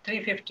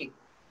 350.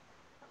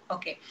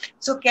 Okay,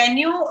 so can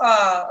you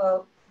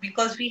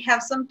because we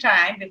have some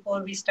time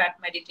before we start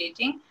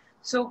meditating,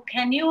 so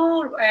can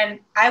you, and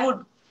I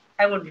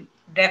would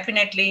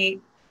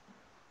definitely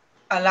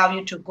allow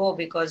you to go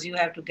because you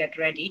have to get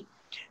ready.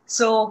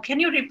 So can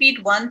you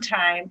repeat one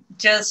time,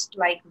 just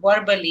like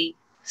verbally,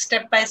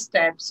 step by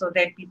step, so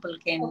that people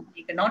can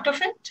make a note of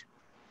it?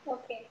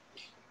 Okay.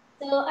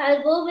 So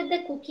I'll go with the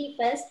cookie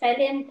first.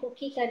 पहले हम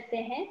cookie करते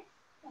हैं,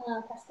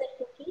 custard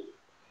cookie.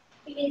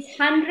 It is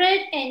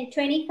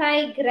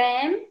 125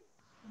 gram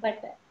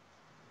butter.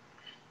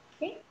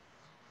 Okay.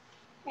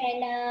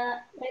 And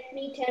let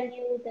me tell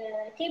you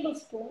the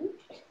tablespoon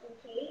in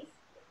case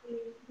you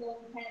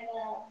don't have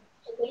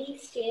a weighing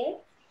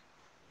scale.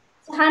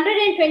 So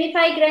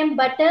 125 gram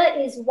butter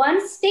is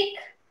 1 stick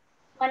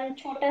one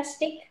chota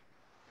stick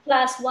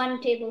plus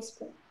 1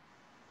 tablespoon.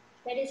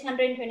 That is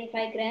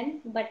 125 gram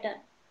butter.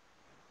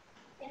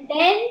 And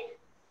then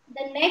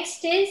the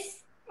next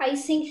is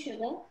icing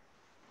sugar.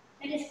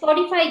 That is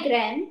 45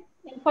 gram.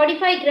 And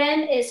 45 gram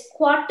is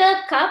quarter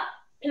cup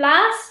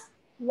plus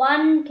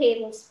 1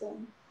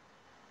 tablespoon,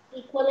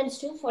 equivalent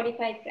to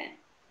 45 gram.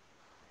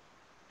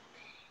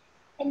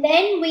 And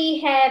then we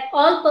have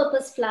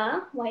all-purpose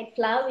flour, white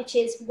flour, which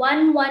is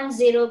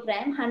 110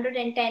 gram,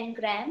 110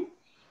 gram.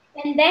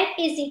 And that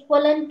is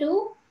equivalent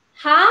to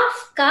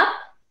half cup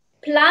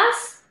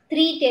plus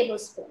 3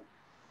 tablespoons.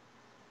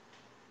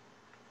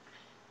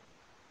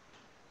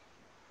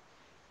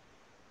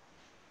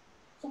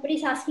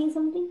 Somebody's asking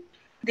something?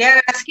 They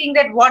are asking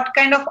that what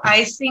kind of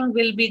icing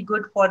will be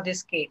good for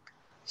this cake.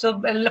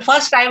 So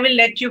first I will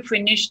let you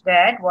finish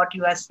that, what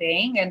you are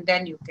saying, and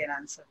then you can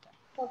answer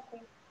that.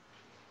 Okay.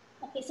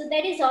 Okay, so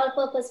that is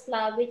all-purpose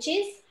flour, which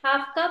is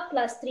half cup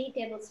plus 3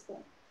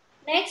 tablespoons.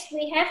 Next,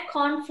 we have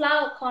corn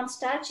flour or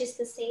cornstarch, is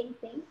the same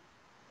thing.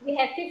 We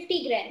have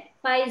 50 gram,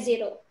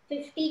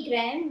 50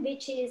 gram,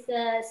 which is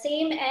the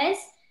same as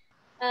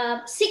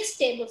 6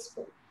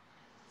 tablespoons.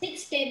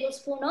 6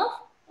 tablespoons of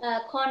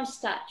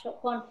cornstarch or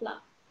corn flour.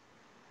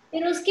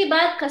 फिर उसके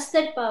बाद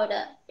custard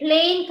powder,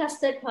 plain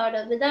custard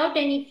powder without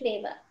any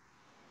flavor,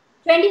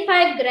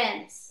 25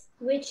 grams,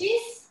 which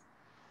is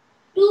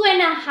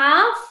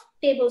 2.5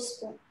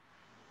 tablespoons.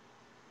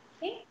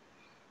 Okay.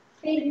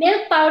 फिर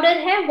milk powder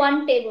है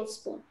 1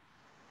 tablespoon.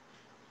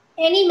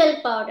 Any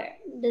milk powder,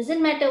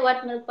 doesn't matter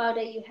what milk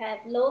powder you have,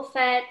 low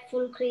fat,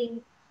 full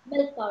cream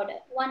milk powder,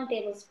 1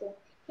 tablespoon.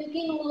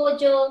 क्योंकि वो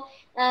जो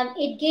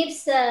it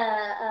gives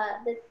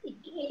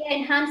it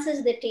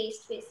enhances the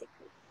taste basically.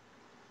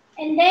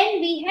 And then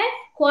we have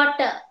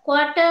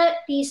quarter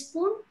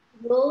teaspoon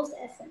rose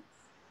essence.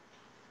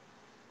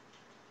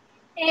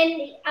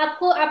 And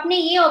आपने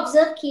ये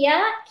observe किया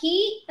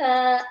कि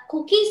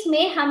cookies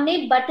में हमने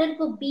butter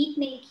को बीट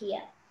नहीं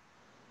किया.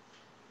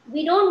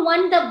 We don't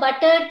want the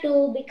butter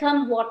to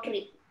become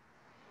watery,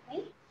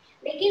 right?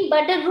 लेकिन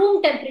बटर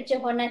रूम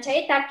टेम्परेचर होना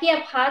चाहिए ताकि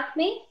आप हाथ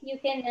में you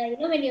can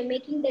when you're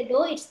making the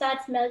dough it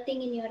starts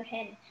melting in your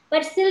hand,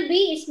 but still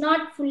it's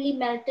not fully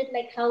melted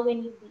like how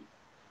when you beat.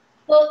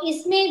 So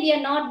इसमें we are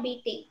not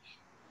beating.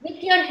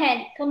 With your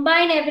hand,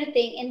 combine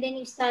everything and then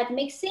you start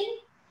mixing.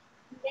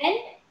 Then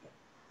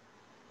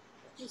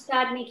you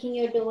start making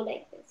your dough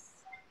like this.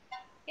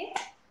 Okay.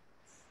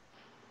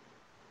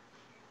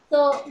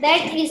 So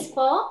that is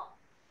for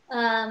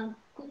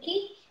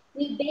cookie.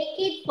 We bake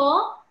it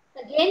for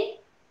again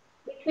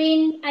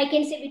I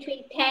can say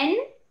between 10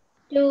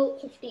 to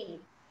 15,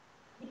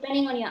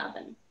 depending on your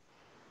oven.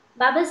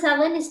 Baba's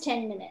oven is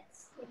 10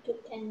 minutes. It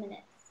took 10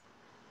 minutes.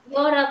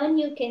 Your oven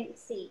you can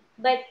see,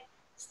 but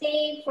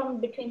stay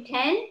from between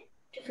 10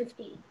 to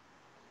 15,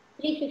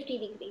 350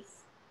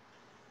 degrees.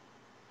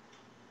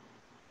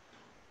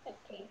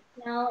 Okay,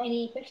 now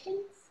any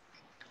questions?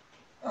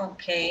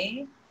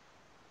 Okay.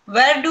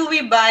 Where do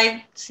we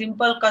buy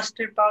simple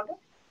custard powder?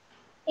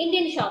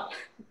 Indian shop.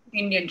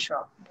 Indian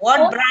shop.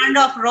 What brand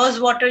of rose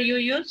water you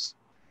use?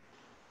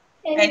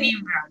 Any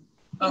brand.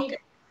 Okay.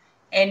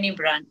 Any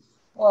brand.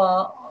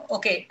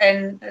 Okay,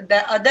 and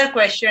the other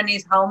question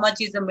is how much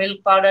is the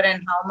milk powder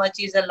and how much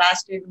is the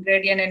last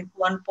ingredient and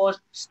 1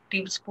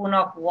 teaspoon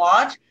of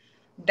what?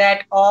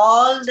 That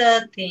all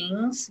the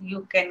things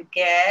you can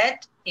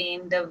get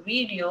in the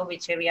video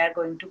which we are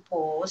going to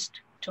post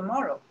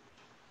tomorrow.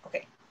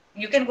 Okay,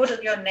 you can go to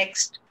your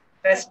next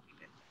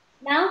recipe.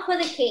 Now for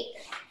the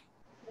cake.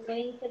 We're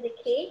going for the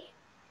cake.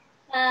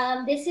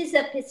 This is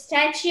a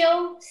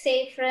pistachio,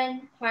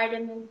 saffron,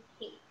 cardamom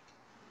cake.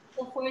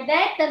 So for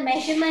that, the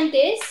measurement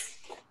is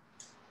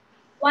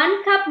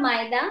 1 cup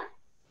maida,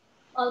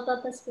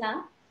 all-purpose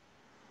flour.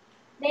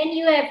 Then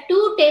you have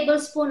 2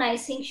 tablespoon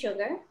icing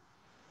sugar.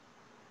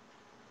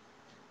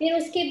 फिर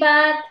उसके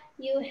बाद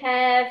you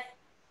have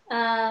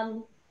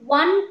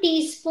 1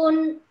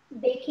 teaspoon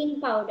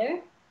baking powder.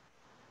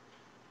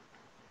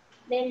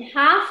 Then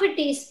half a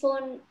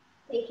teaspoon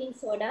baking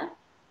soda.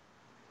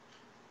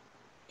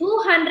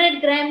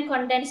 200 gram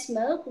condensed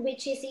milk,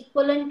 which is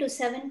equivalent to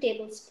 7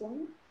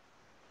 tablespoons.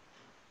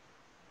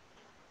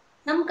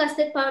 Some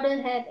custard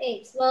powder have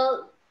eggs.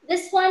 Well,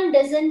 this one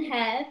doesn't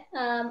have.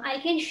 I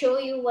can show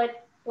you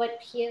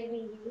what here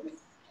we use.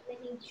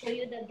 Let me show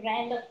you the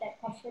brand of that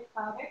custard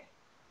powder.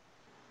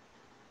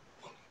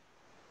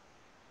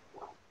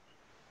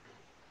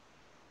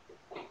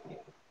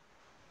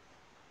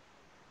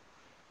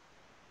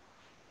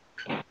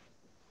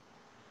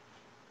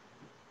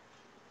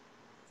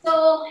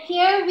 So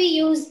here we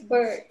use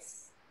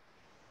birds.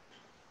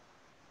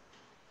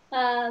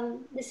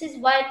 This is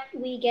what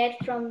we get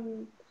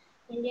from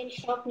Indian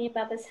shop near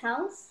Papa's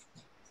house.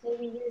 So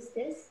we use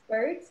this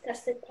birds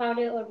custard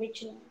powder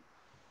original.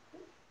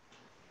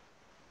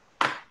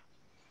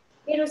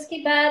 फिर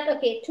उसके बाद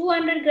okay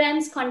 200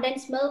 grams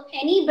condensed milk,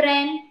 any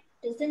brand,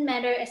 doesn't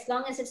matter as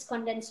long as it's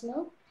condensed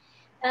milk.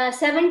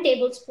 7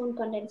 tablespoon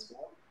condensed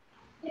milk.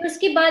 फिर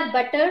उसके बाद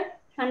butter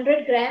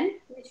 100 gram,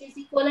 which is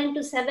equivalent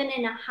to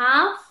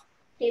 7.5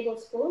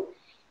 tablespoon.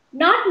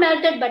 Not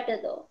melted butter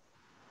though.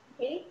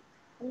 Okay,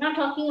 I'm not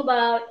talking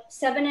about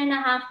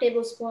 7.5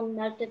 tablespoon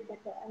melted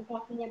butter. I'm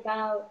talking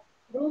about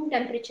room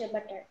temperature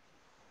butter.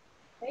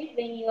 Right,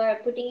 when you are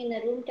putting in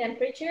a room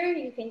temperature,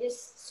 you can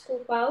just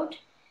scoop out.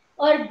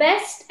 Or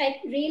best, I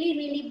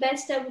really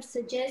best I would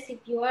suggest, if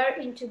you are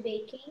into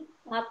baking,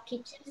 आप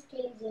kitchen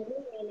scale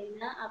जरूर ले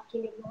लेना,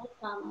 आपके लिए बहुत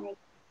काम आएगा,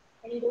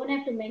 and you don't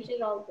have to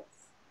measure all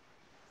this.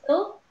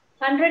 So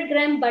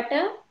 100-gram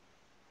butter,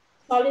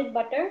 solid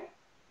butter,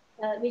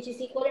 which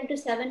is equivalent to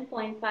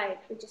 7.5,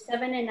 which is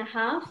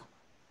 7.5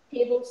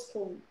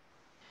 tablespoon.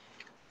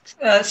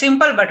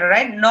 Simple butter,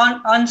 right?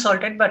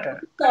 Non-unsalted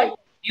butter. Salt.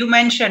 You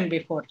mentioned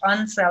before,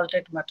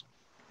 unsalted butter.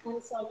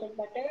 Unsalted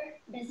butter.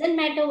 Doesn't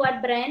matter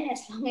what brand,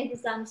 as long as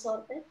it's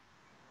unsalted.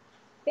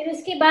 फिर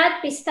उसके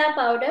बाद पिस्ता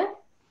powder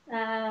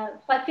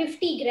for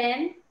 50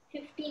 gram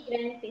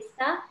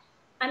पिस्ता.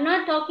 I'm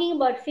not talking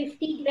about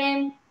 50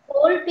 gram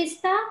whole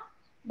पिस्ता,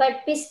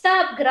 but पिस्ता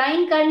आप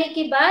grind करने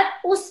के बाद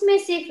उसमें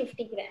से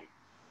 50 gram.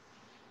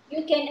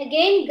 You can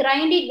again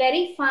grind it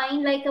very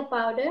fine like a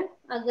powder,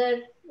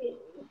 अगर if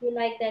you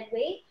like that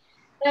way.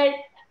 But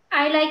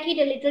I like it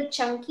a little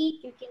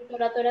chunky, क्योंकि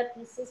थोड़ा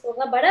pieces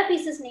होगा, बड़ा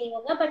pieces नहीं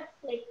होगा, but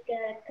like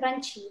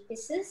crunchy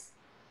pieces.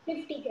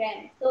 50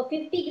 gram. So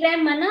 50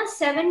 gram mana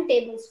 7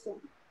 tablespoon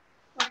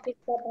of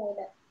pista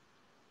powder.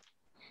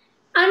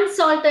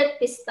 Unsalted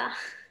pista.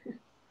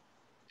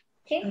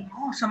 Okay.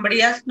 No,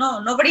 somebody asked. No,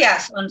 nobody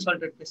asked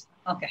unsalted pista.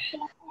 Okay.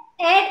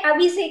 Add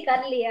abhi se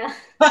kar liya.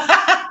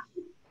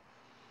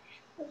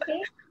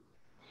 Okay.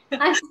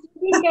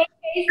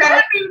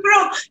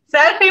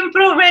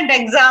 Self-improvement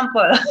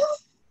example.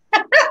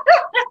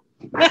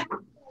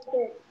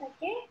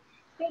 Okay.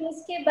 फिर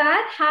उसके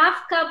बाद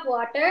half cup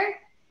water,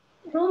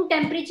 room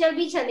temperature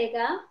भी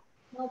चलेगा,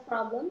 no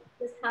problem,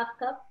 just half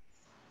cup.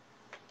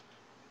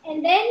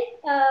 And then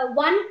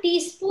 1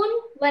 teaspoon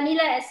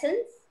vanilla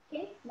essence.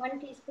 Okay, 1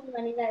 teaspoon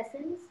vanilla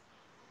essence.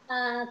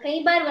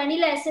 कई बार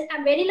vanilla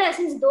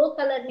essence दो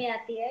color में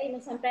आती है. You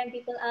know, sometimes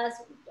people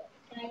ask,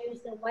 can I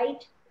use the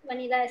white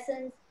vanilla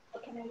essence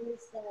or can I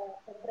use the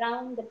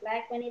brown, the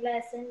black vanilla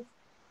essence?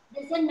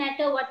 Doesn't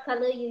matter what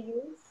color you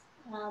use,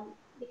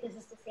 because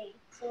it's the same.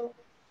 So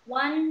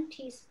 1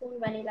 teaspoon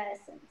vanilla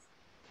essence.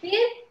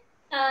 फिर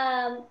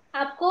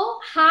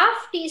आपको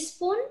half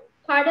teaspoon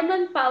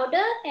cardamom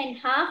powder and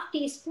half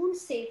teaspoon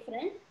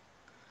saffron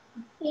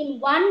in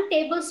 1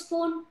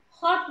 tablespoon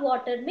hot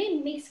water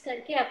में mix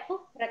करके आपको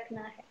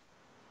रखना है.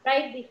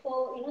 Right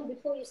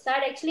before you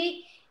start,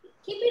 actually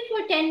keep it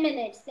for 10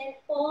 minutes, then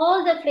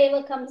all the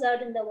flavor comes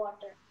out in the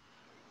water.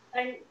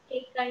 And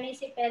cake करने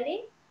से पहले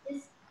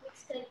इस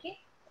mix करके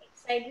एक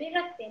side में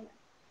रख देना.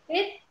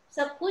 फिर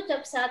सब कुछ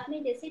अब साथ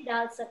में जैसे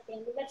डाल सकते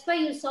हैं. That's why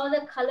you saw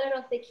the color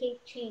of the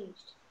cake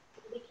changed.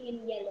 It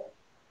became yellow.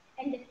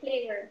 And the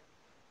flavor.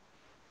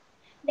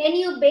 Then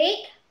you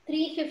bake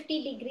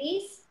 350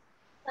 degrees,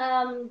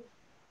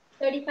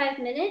 35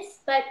 minutes.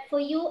 But for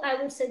you, I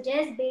would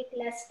suggest bake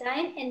less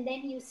time, and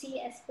then you see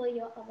as per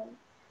your oven.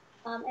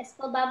 As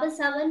per Baba's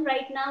oven,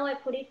 right now I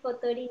put it for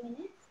 30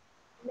 minutes.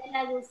 Then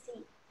I will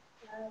see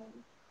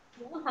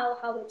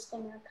how it's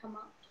gonna come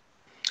out.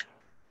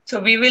 So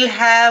we will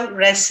have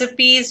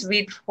recipes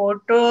with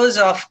photos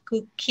of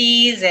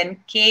cookies and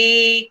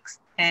cakes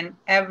and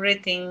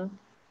everything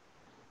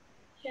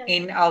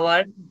in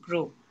our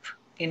group.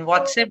 In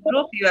WhatsApp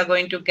group, you are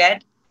going to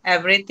get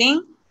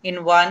everything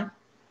in one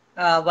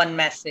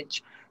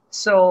message.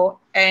 So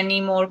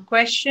any more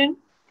question?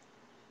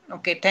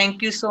 Okay,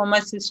 thank you so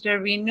much, Sister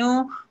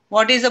Vinu.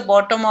 What is the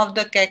bottom of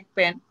the cake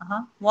pan?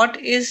 What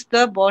is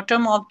the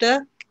bottom of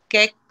the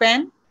cake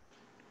pan?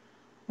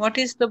 What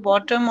is the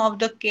bottom of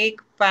the cake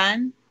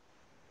pan?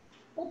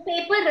 वो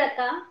paper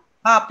रखा.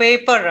 हाँ,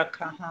 paper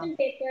रखा.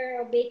 Paper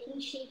or baking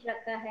sheet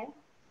रखा है.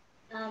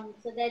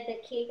 So that the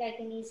cake I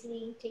can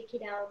easily take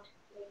it out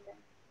later.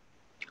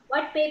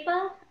 What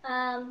paper?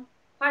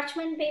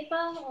 Parchment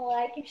paper, or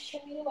I can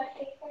show you what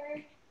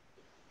paper.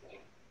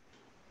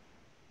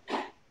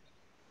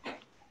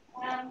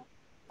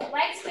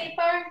 Wax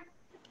paper.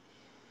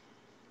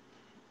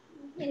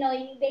 You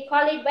know, they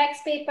call it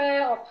wax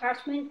paper or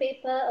parchment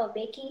paper or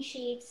baking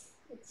sheets.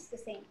 It's the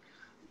same.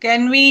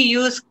 Can we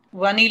use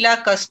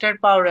vanilla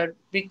custard powder?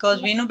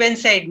 Because Vinuben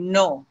said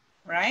no,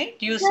 right?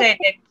 You said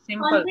it's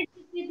simple.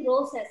 With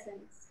rose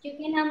essence.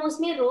 क्योंकि हम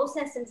उसमें rose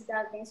essence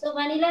डालते हैं. So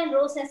vanilla and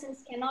rose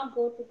essence cannot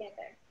go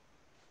together.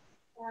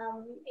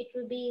 It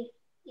will be,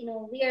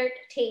 weird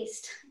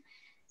taste.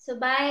 So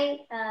buy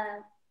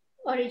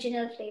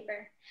original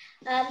flavor.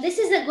 This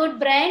is a good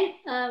brand,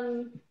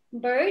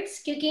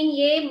 Birds, क्योंकि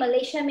ये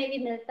Malaysia में भी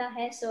मिलता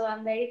है. So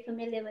I'm very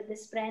familiar with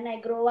this brand. I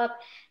grew up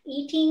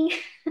eating,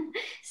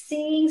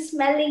 seeing,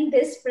 smelling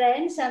this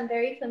brand. So I'm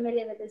very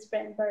familiar with this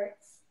brand,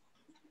 Birds.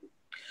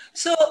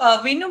 So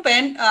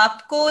Vinuben,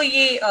 आपको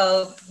ये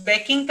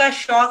baking का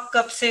शौक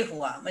कब से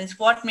हुआ? Means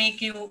what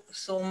make you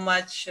so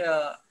much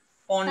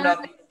fond of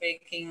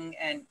baking?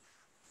 And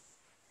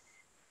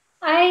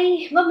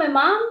well, my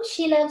mom,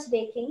 she loves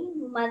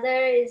baking.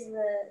 Mother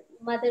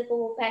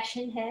को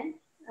passion है.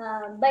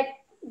 But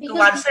तो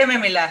वारसे में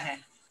मिला है.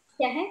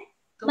 क्या है?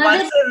 तो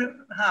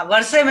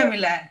वर्षे में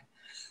मिला है,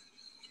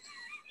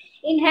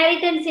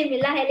 इनहेरिटेंस से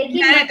मिला है, लेकिन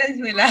इनहेरिटेंस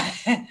मिला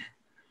है।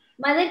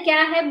 मदर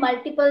क्या है,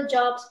 मल्टीपल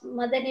जॉब्स,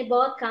 मदर ने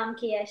बहुत काम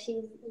किया,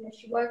 she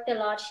worked a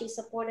lot, she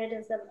supported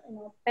us,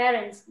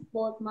 parents,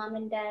 both mom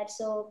and dad,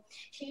 so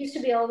she used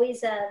to be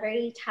always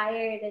very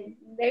tired and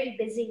very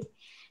busy.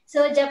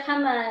 So जब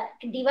हम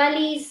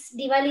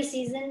दिवाली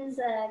सीजन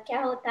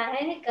क्या होता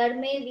है घर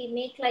में, we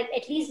make like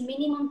at least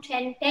minimum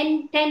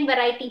 10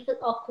 variety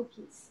of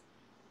cookies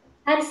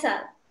हर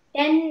साल,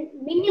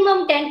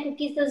 10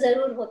 cookies तो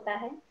जरूर होता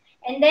है,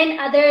 and then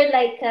other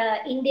like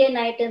Indian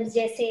items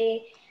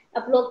जैसे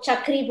अब लोग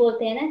चक्री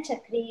बोलते हैं ना,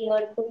 चक्री,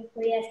 और कोई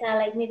कोई ऐसा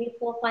like maybe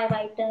 4-5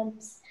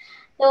 items.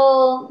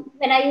 So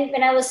when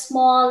I was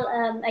small,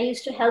 I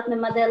used to help my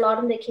mother a lot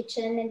in the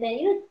kitchen, and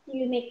then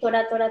you make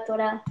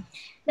toda.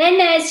 Then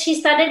as she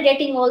started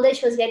getting older,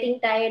 she was getting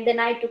tired. Then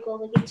I took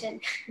over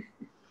kitchen.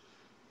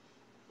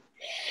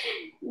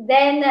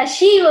 Then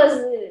she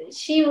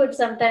would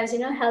sometimes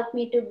help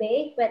me to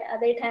bake, but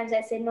other times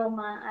I say no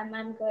ma,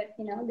 I'm good,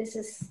 this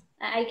is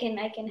I can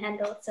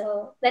handle.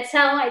 So that's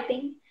how I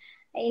think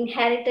I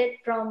inherited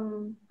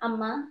from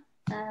amma,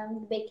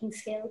 baking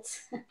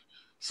skills.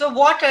 So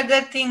what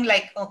other thing,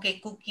 like, okay,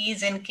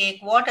 cookies and cake,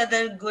 what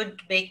other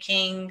good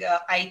baking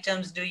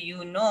items do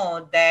you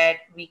know that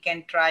we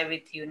can try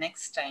with you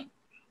next time?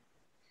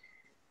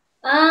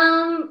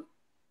 Well,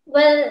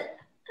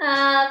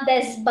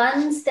 there's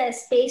buns,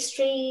 there's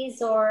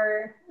pastries,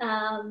 or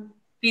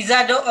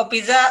pizza dough,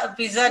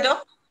 pizza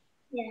dough?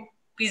 Yeah.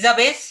 Pizza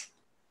base?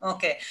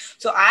 Okay.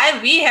 So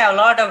we have a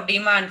lot of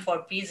demand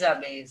for pizza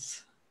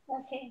base.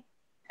 Okay.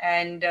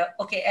 And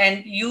okay,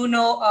 and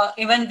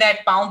even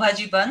that pav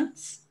bhaji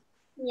buns?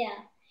 Yeah.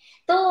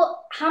 तो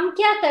हम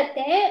क्या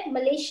करते हैं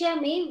Malaysia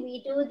में,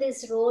 we do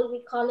this roll, we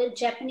call it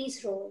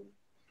Japanese roll.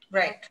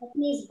 Right.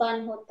 Japanese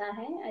bun होता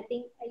है. I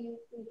think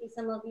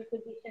some of you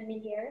could be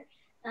familiar.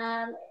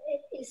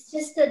 It's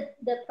just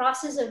the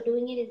process of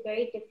doing it is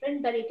very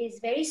different, but it is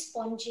very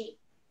spongy.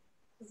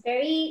 It's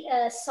very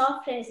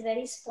soft and it's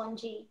very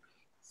spongy.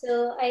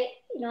 So I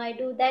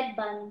do that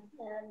bun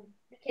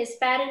because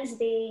parents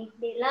they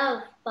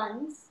love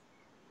buns.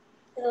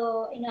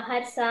 So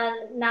har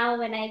saal now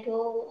when I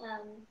go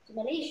to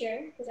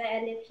Malaysia, because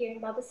I live here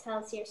in Baba's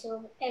house here,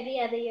 so every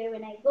other year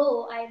when I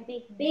go, I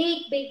make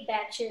big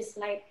batches,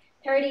 like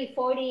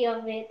 30-40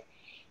 of it,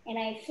 and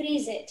I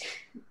freeze it.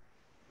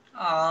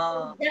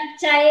 Then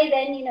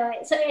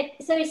so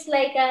it's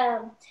like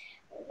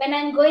when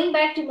I'm going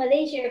back to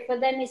Malaysia, for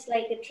them it's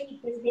like a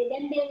treat, because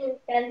then they will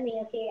tell me,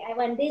 okay, I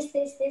want this. So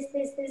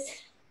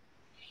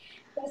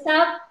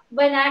सब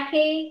बना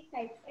के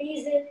I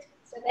freeze it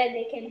so that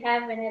they can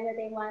have whenever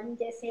they want.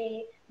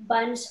 Jaise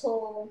buns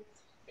ho,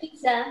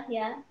 pizza,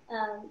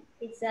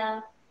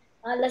 pizza,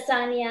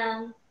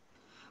 lasagna.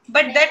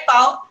 But that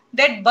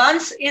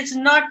buns is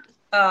not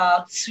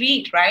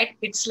sweet, right?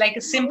 It's like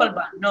a simple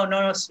bun.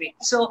 No sweet.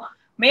 So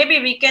maybe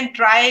we can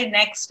try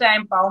next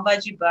time pav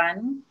bhaji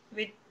bun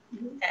with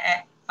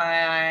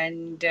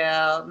and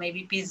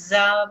maybe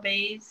pizza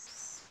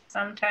base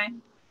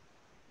sometime.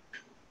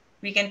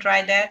 We can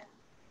try that,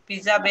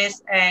 pizza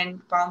base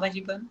and pav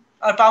bhaji bun.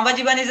 Or pav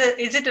bhaji bun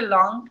is it a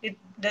long?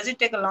 Does it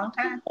take a long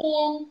time?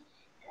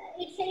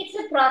 It's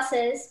a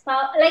process.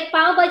 Like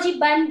pav bhaji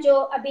bun,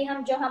 जो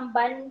हम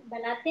bun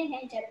बनाते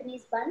हैं,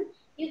 Japanese bun,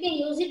 you can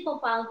use it for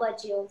pav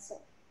bhaji also,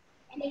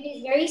 and it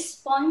is very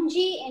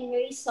spongy and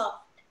very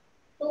soft.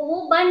 तो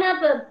वो बन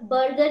आप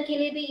burger के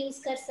लिए भी यूज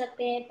कर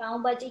सकते हैं,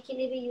 पाव भाजी के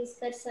लिए भी यूज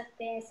कर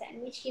सकते हैं,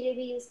 सैंडविच के लिए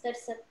भी यूज कर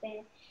सकते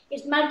हैं.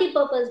 It's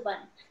multi-purpose bun.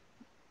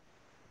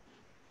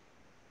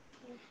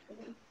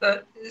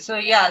 So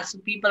yeah, so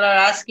people are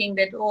asking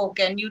that, oh,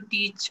 can you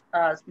teach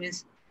us?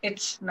 Means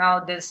it's now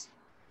this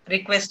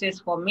request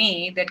is for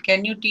me that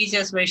can you teach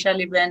us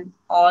Vaishali Ben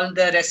all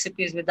the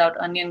recipes without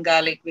onion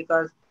garlic,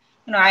 because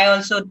I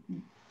also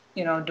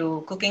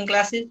do cooking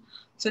classes,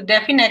 so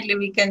definitely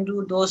we can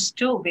do those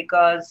too,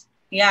 because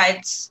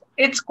yeah,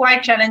 it's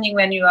quite challenging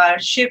when you are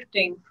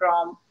shifting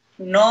from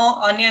no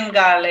onion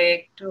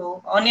garlic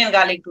to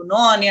no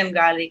onion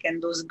garlic,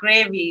 and those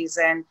gravies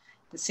and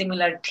the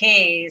similar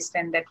taste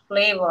and that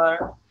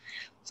flavor.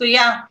 So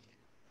yeah,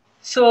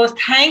 so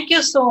thank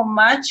you so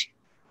much,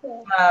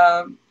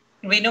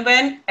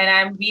 Vinubahan,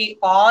 and we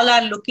all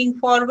are looking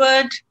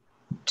forward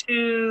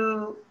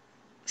to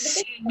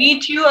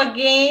meet you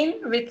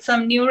again with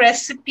some new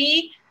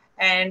recipe,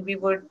 and we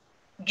would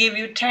give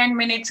you 10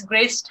 minutes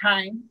grace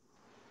time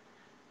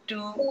to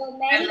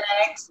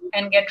relax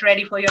and get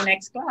ready for your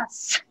next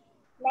class.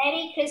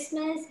 Merry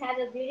Christmas, have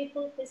a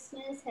beautiful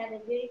Christmas, have a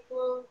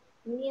beautiful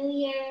New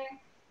Year.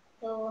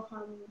 तो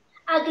हम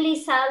अगली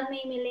साल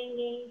में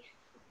मिलेंगे.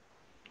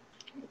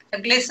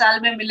 अगले साल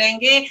में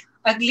मिलेंगे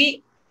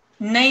अगली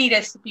नई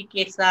रेसिपी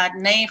के साथ,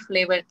 नए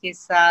फ्लेवर के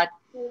साथ.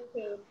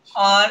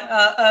 और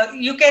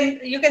you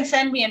can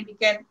send me and we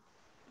can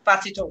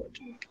pass it over.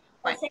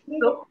 Fine.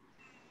 So,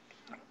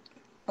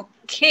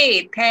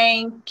 okay,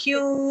 thank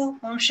you,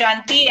 Om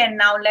Shanti, and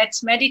now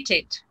let's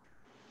meditate.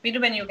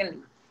 Vinubahan, you can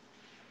leave.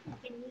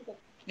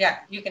 Yeah,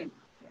 you can.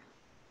 Yeah.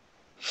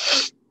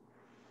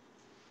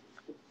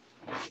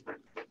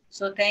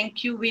 So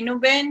thank you,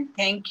 Vinuben.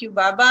 Thank you,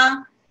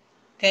 Baba.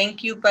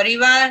 Thank you,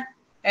 Parivar.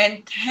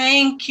 And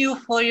thank you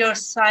for your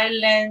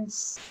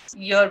silence,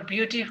 your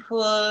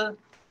beautiful,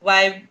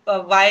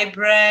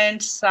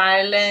 vibrant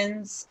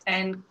silence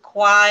and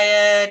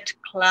quiet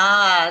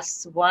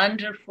class.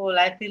 Wonderful.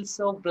 I feel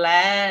so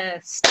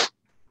blessed.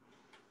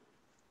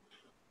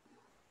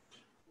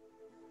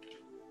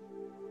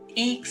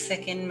 एक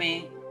second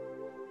में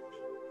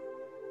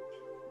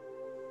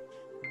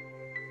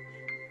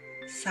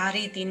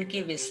सारे दिन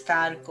के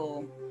विस्तार को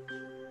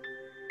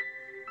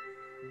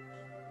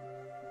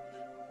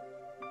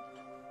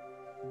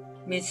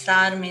मैं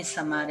सार में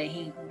समा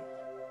रही हूँ।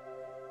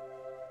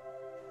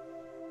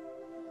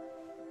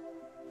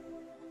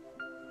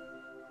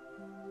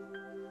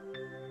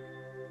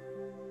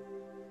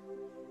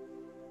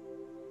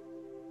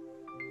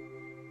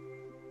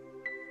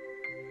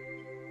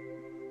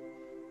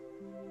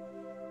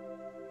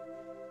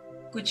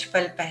 कुछ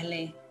पल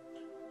पहले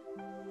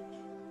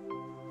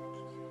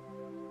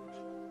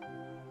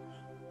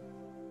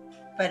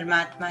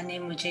परमात्मा ने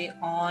मुझे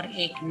और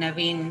एक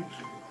नवीन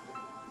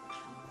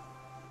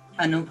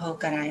अनुभव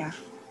कराया।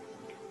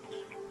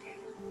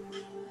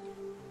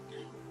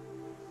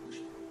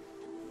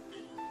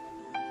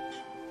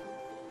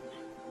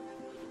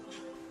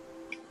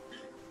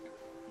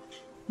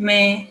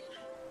 मैं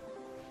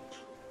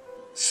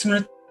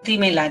स्मृति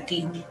में लाती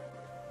हूँ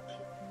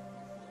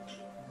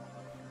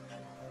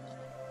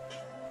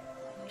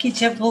कि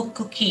जब वो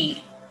कुकी,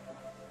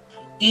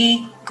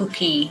 एक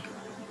कुकी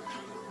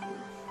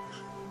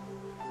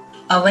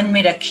ओवन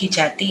में रखी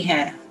जाती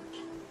है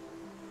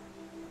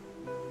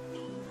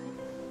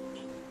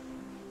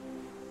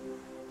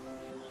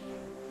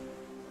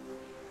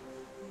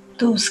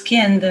तो उसके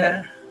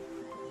अंदर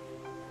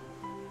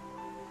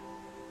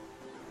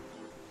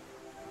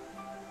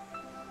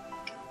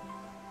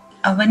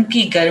ओवन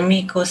की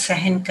गर्मी को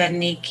सहन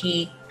करने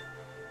की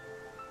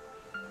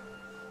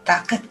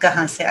ताकत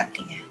कहाँ से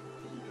आती है?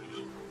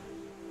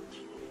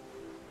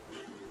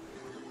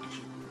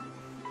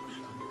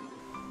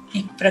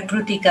 एक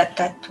प्रकृति का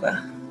तत्व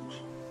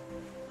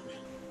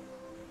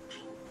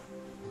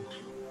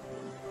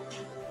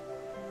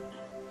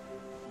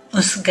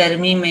उस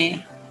गर्मी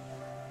में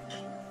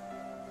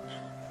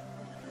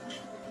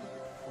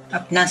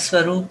अपना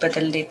स्वरूप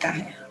बदल देता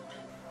है।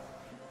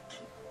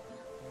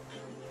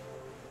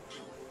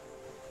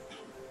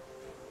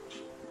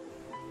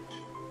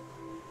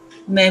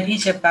 मैं भी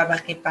जब बाबा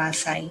के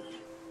पास आई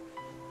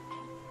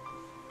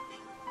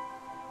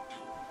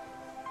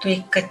तो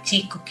एक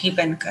कच्ची कुकी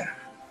बनकर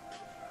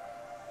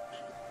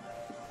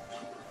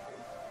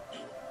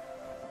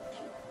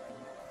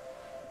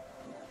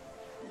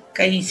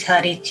कई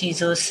सारी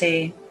चीजों से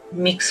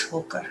मिक्स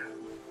होकर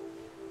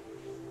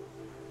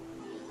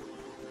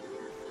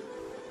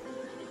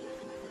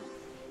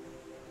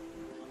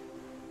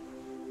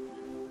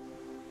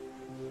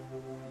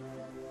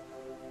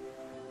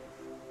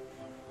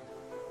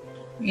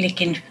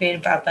लेकिन फिर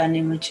बाबा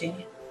ने मुझे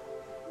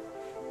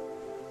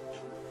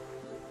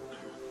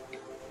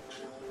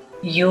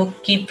योग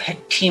की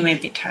भट्ठी में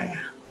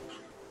बिठाया।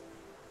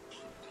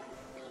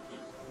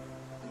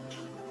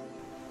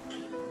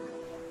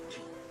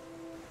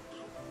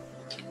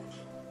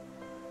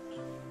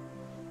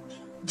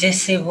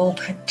 जैसे वो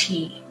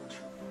भट्ठी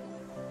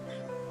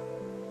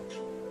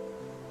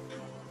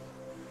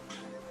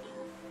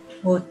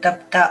वो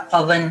तपता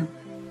ओवन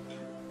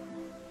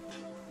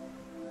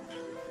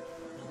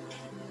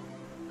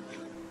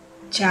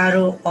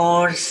चारों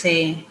ओर से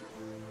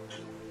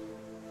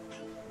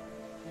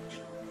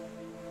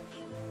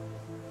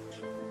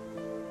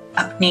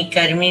अपनी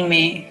गर्मी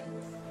में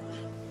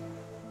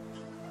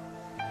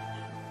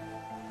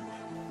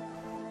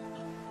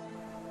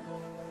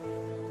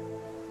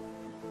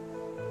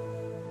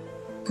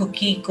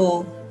कुकी को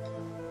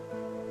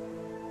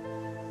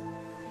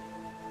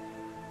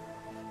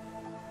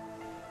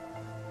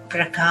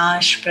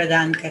प्रकाश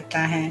प्रदान करता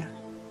है।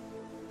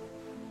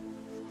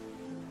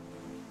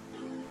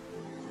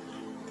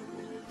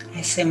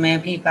 ऐसे मैं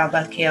भी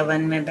बाबा के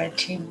ओवन में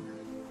बैठी हूँ।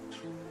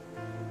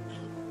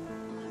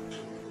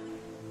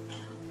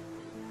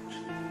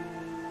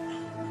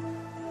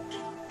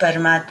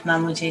 परमात्मा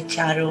मुझे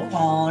चारों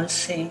ओर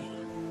से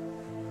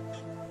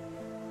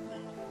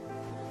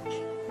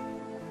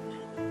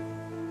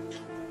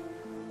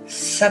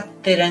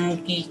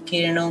सप्तरंगी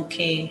किरणों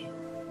के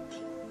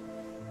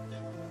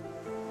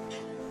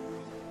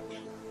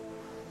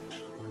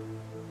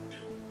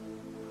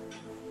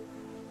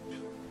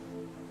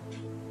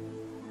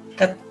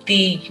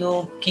तपती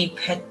योग की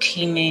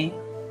भट्ठी में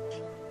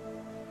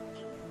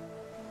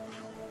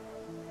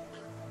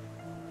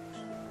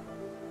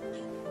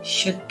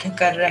शुद्ध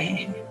कर रहे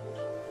हैं।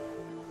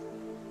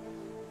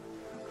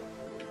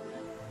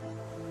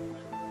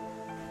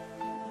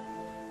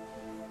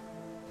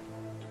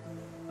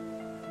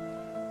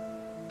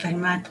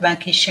 परमात्मा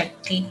की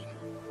शक्ति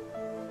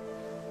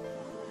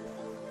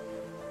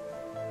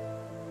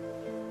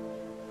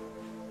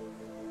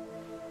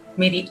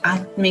मेरी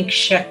आत्मिक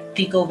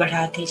शक्ति को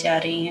बढ़ाती जा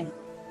रही है।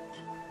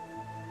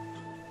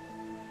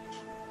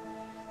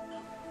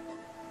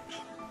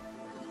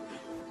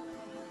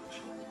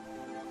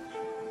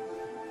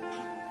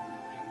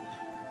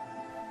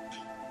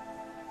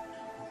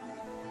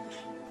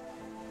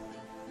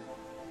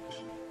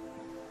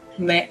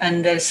 मैं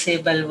अंदर से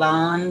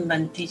बलवान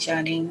बनती जा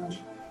रही हूँ।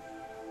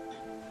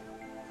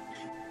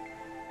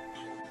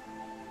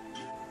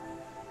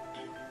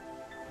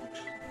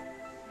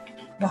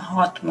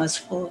 बहुत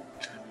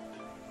मजबूत।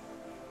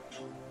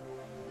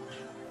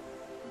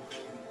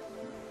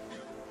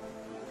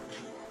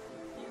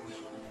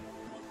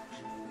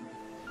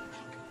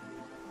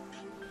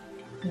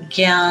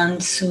 ज्ञान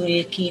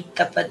सूर्य की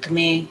तपत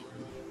में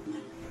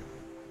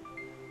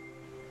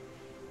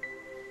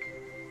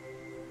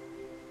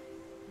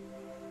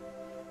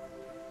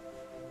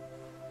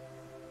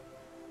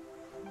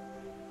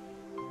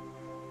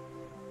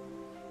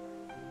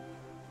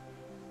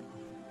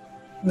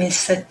मैं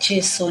सच्चे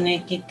सोने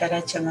की तरह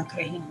चमक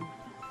रही हूँ।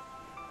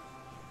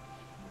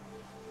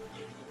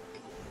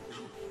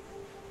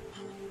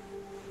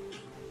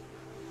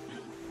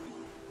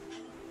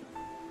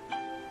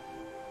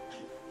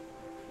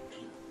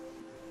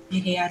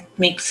 मेरी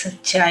आत्मिक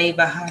सच्चाई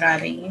बाहर आ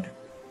रही है।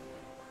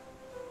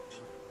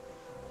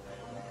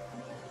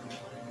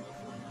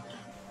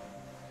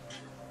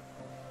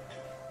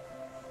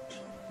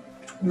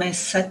 मैं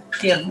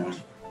सत्य हूँ।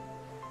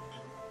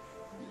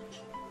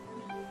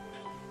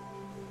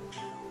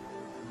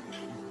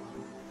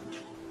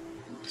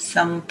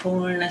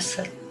 संपूर्ण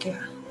सत्य।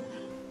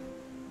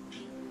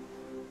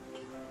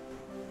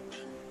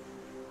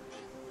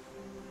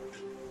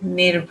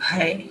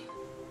 निर्भय,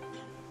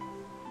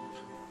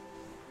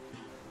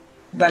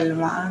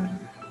 बलवान।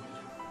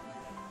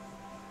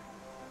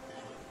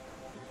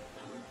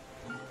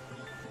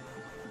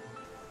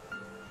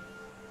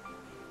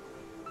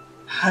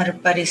 हर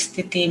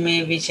परिस्थिति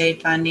में विजय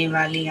पाने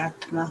वाली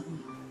आत्मा हूँ।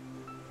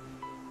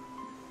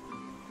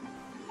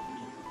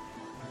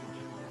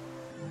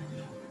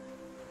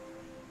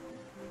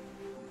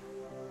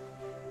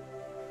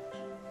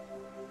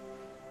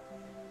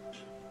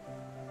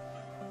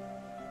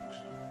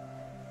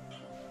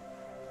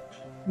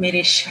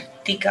 मेरे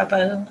शक्ति का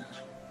बल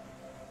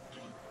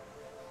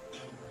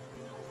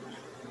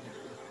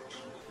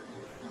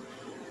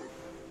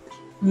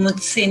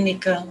मुझसे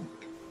निकल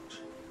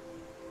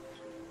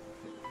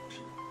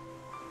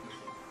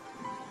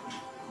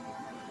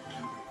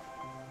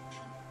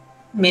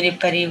मेरे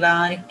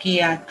परिवार की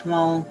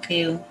आत्माओं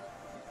के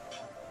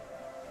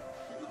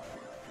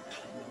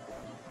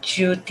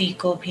ज्योति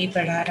को भी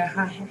बढ़ा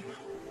रहा है।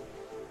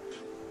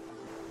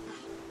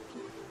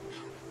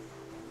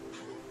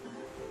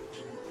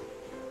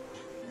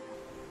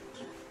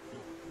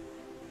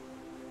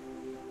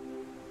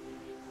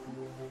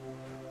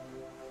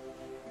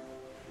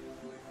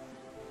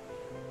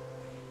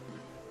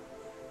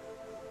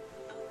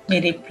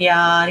 मेरे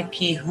प्यार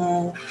की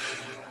हूँ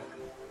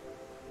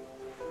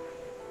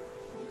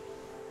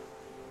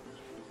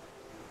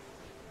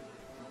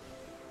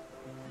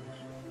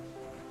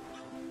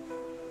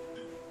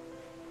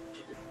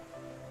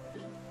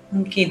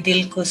उनके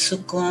दिल को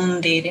सुकून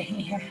दे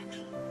रही है।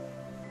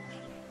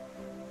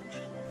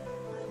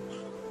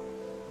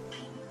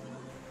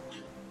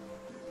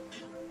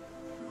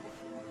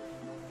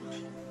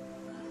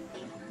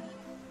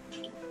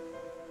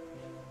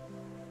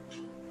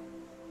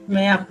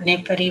 मैं अपने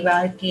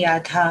परिवार की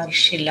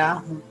आधारशिला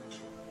हूँ।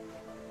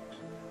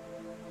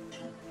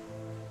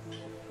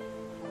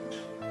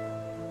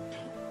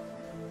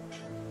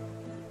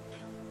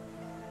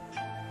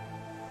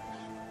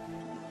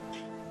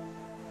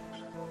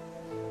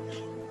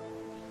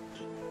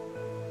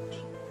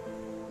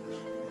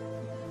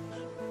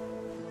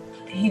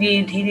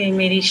 धीरे धीरे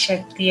मेरी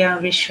शक्तियाँ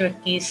विश्व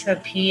की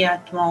सभी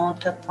आत्माओं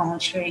तक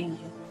पहुँच रही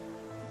हैं।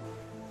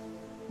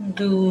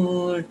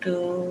 दूर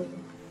दूर,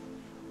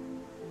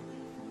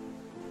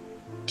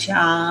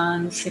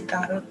 चांद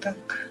सितारों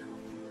तक।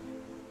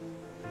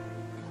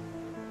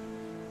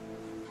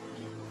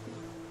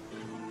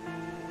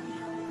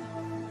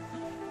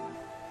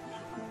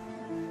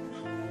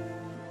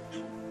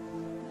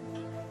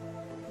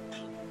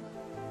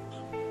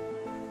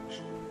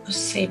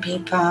 उससे भी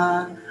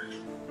पार,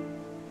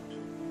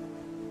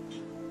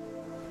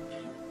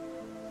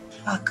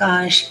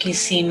 आकाश की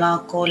सीमा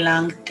को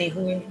लांघते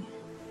हुए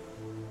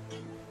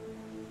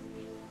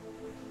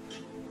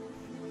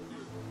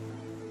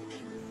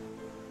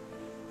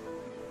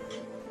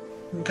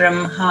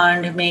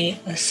ब्रह्मांड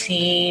में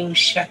असीम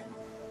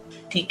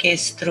शक्ति के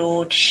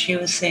स्रोत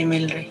शिव से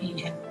मिल रही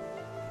है।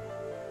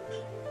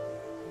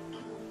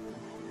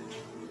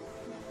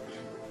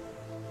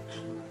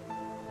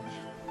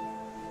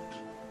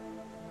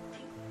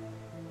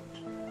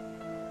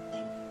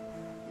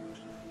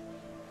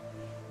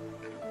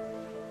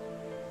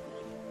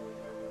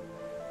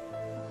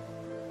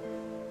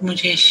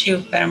 मुझे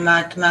शिव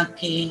परमात्मा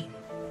की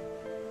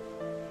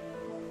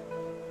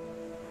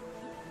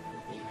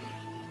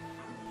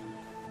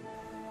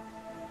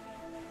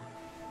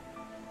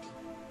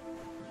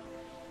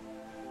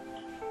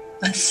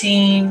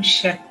असीम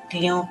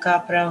शक्तियों का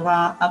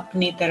प्रवाह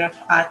अपनी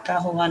तरफ आता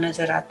हुआ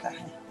नजर आता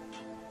है।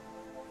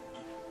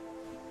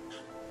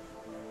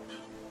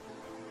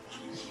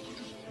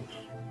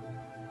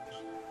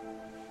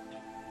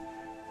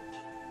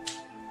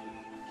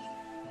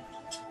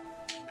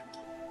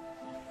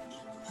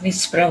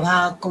 इस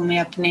प्रवाह को मैं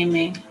अपने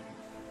में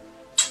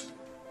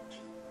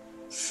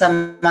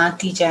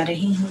समाती जा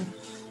रही हूँ।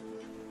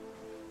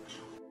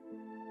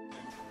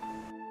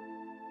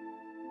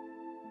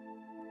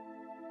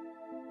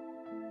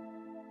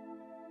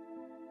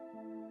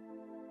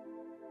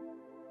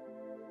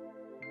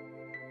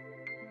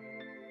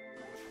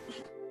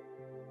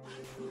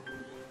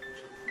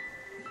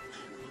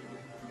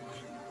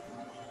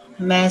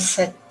 मैं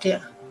सत्य,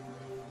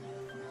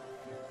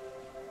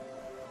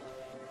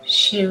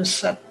 शिव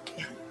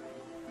सत्य,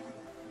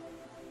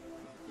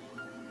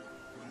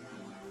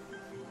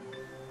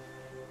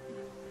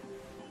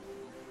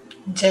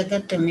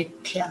 जगत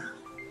मिथ्या,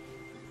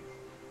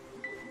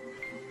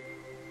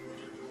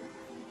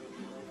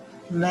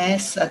 मैं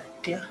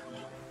सत्य,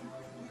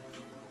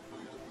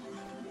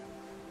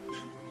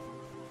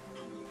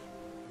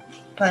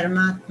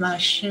 परमात्मा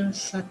शिव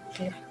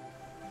सत्य,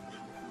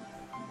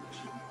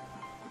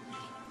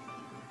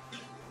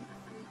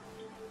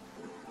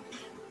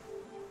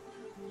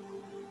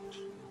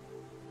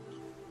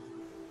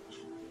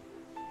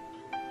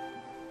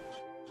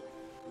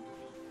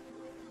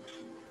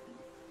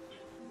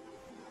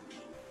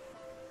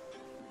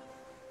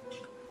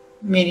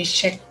 मेरी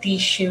शक्ति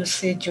शिव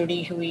से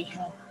जुड़ी हुई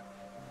है।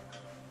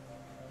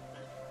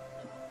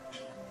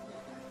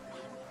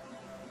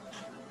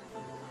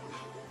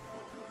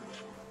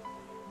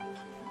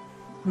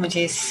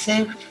 मुझे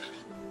सिर्फ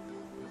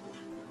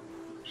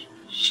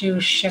शिव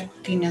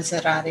शक्ति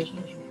नजर आ रही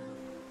है,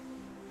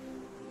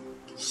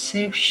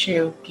 सिर्फ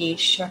शिव की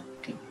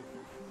शक्ति,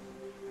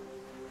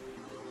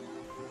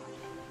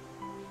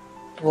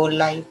 वो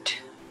लाइट।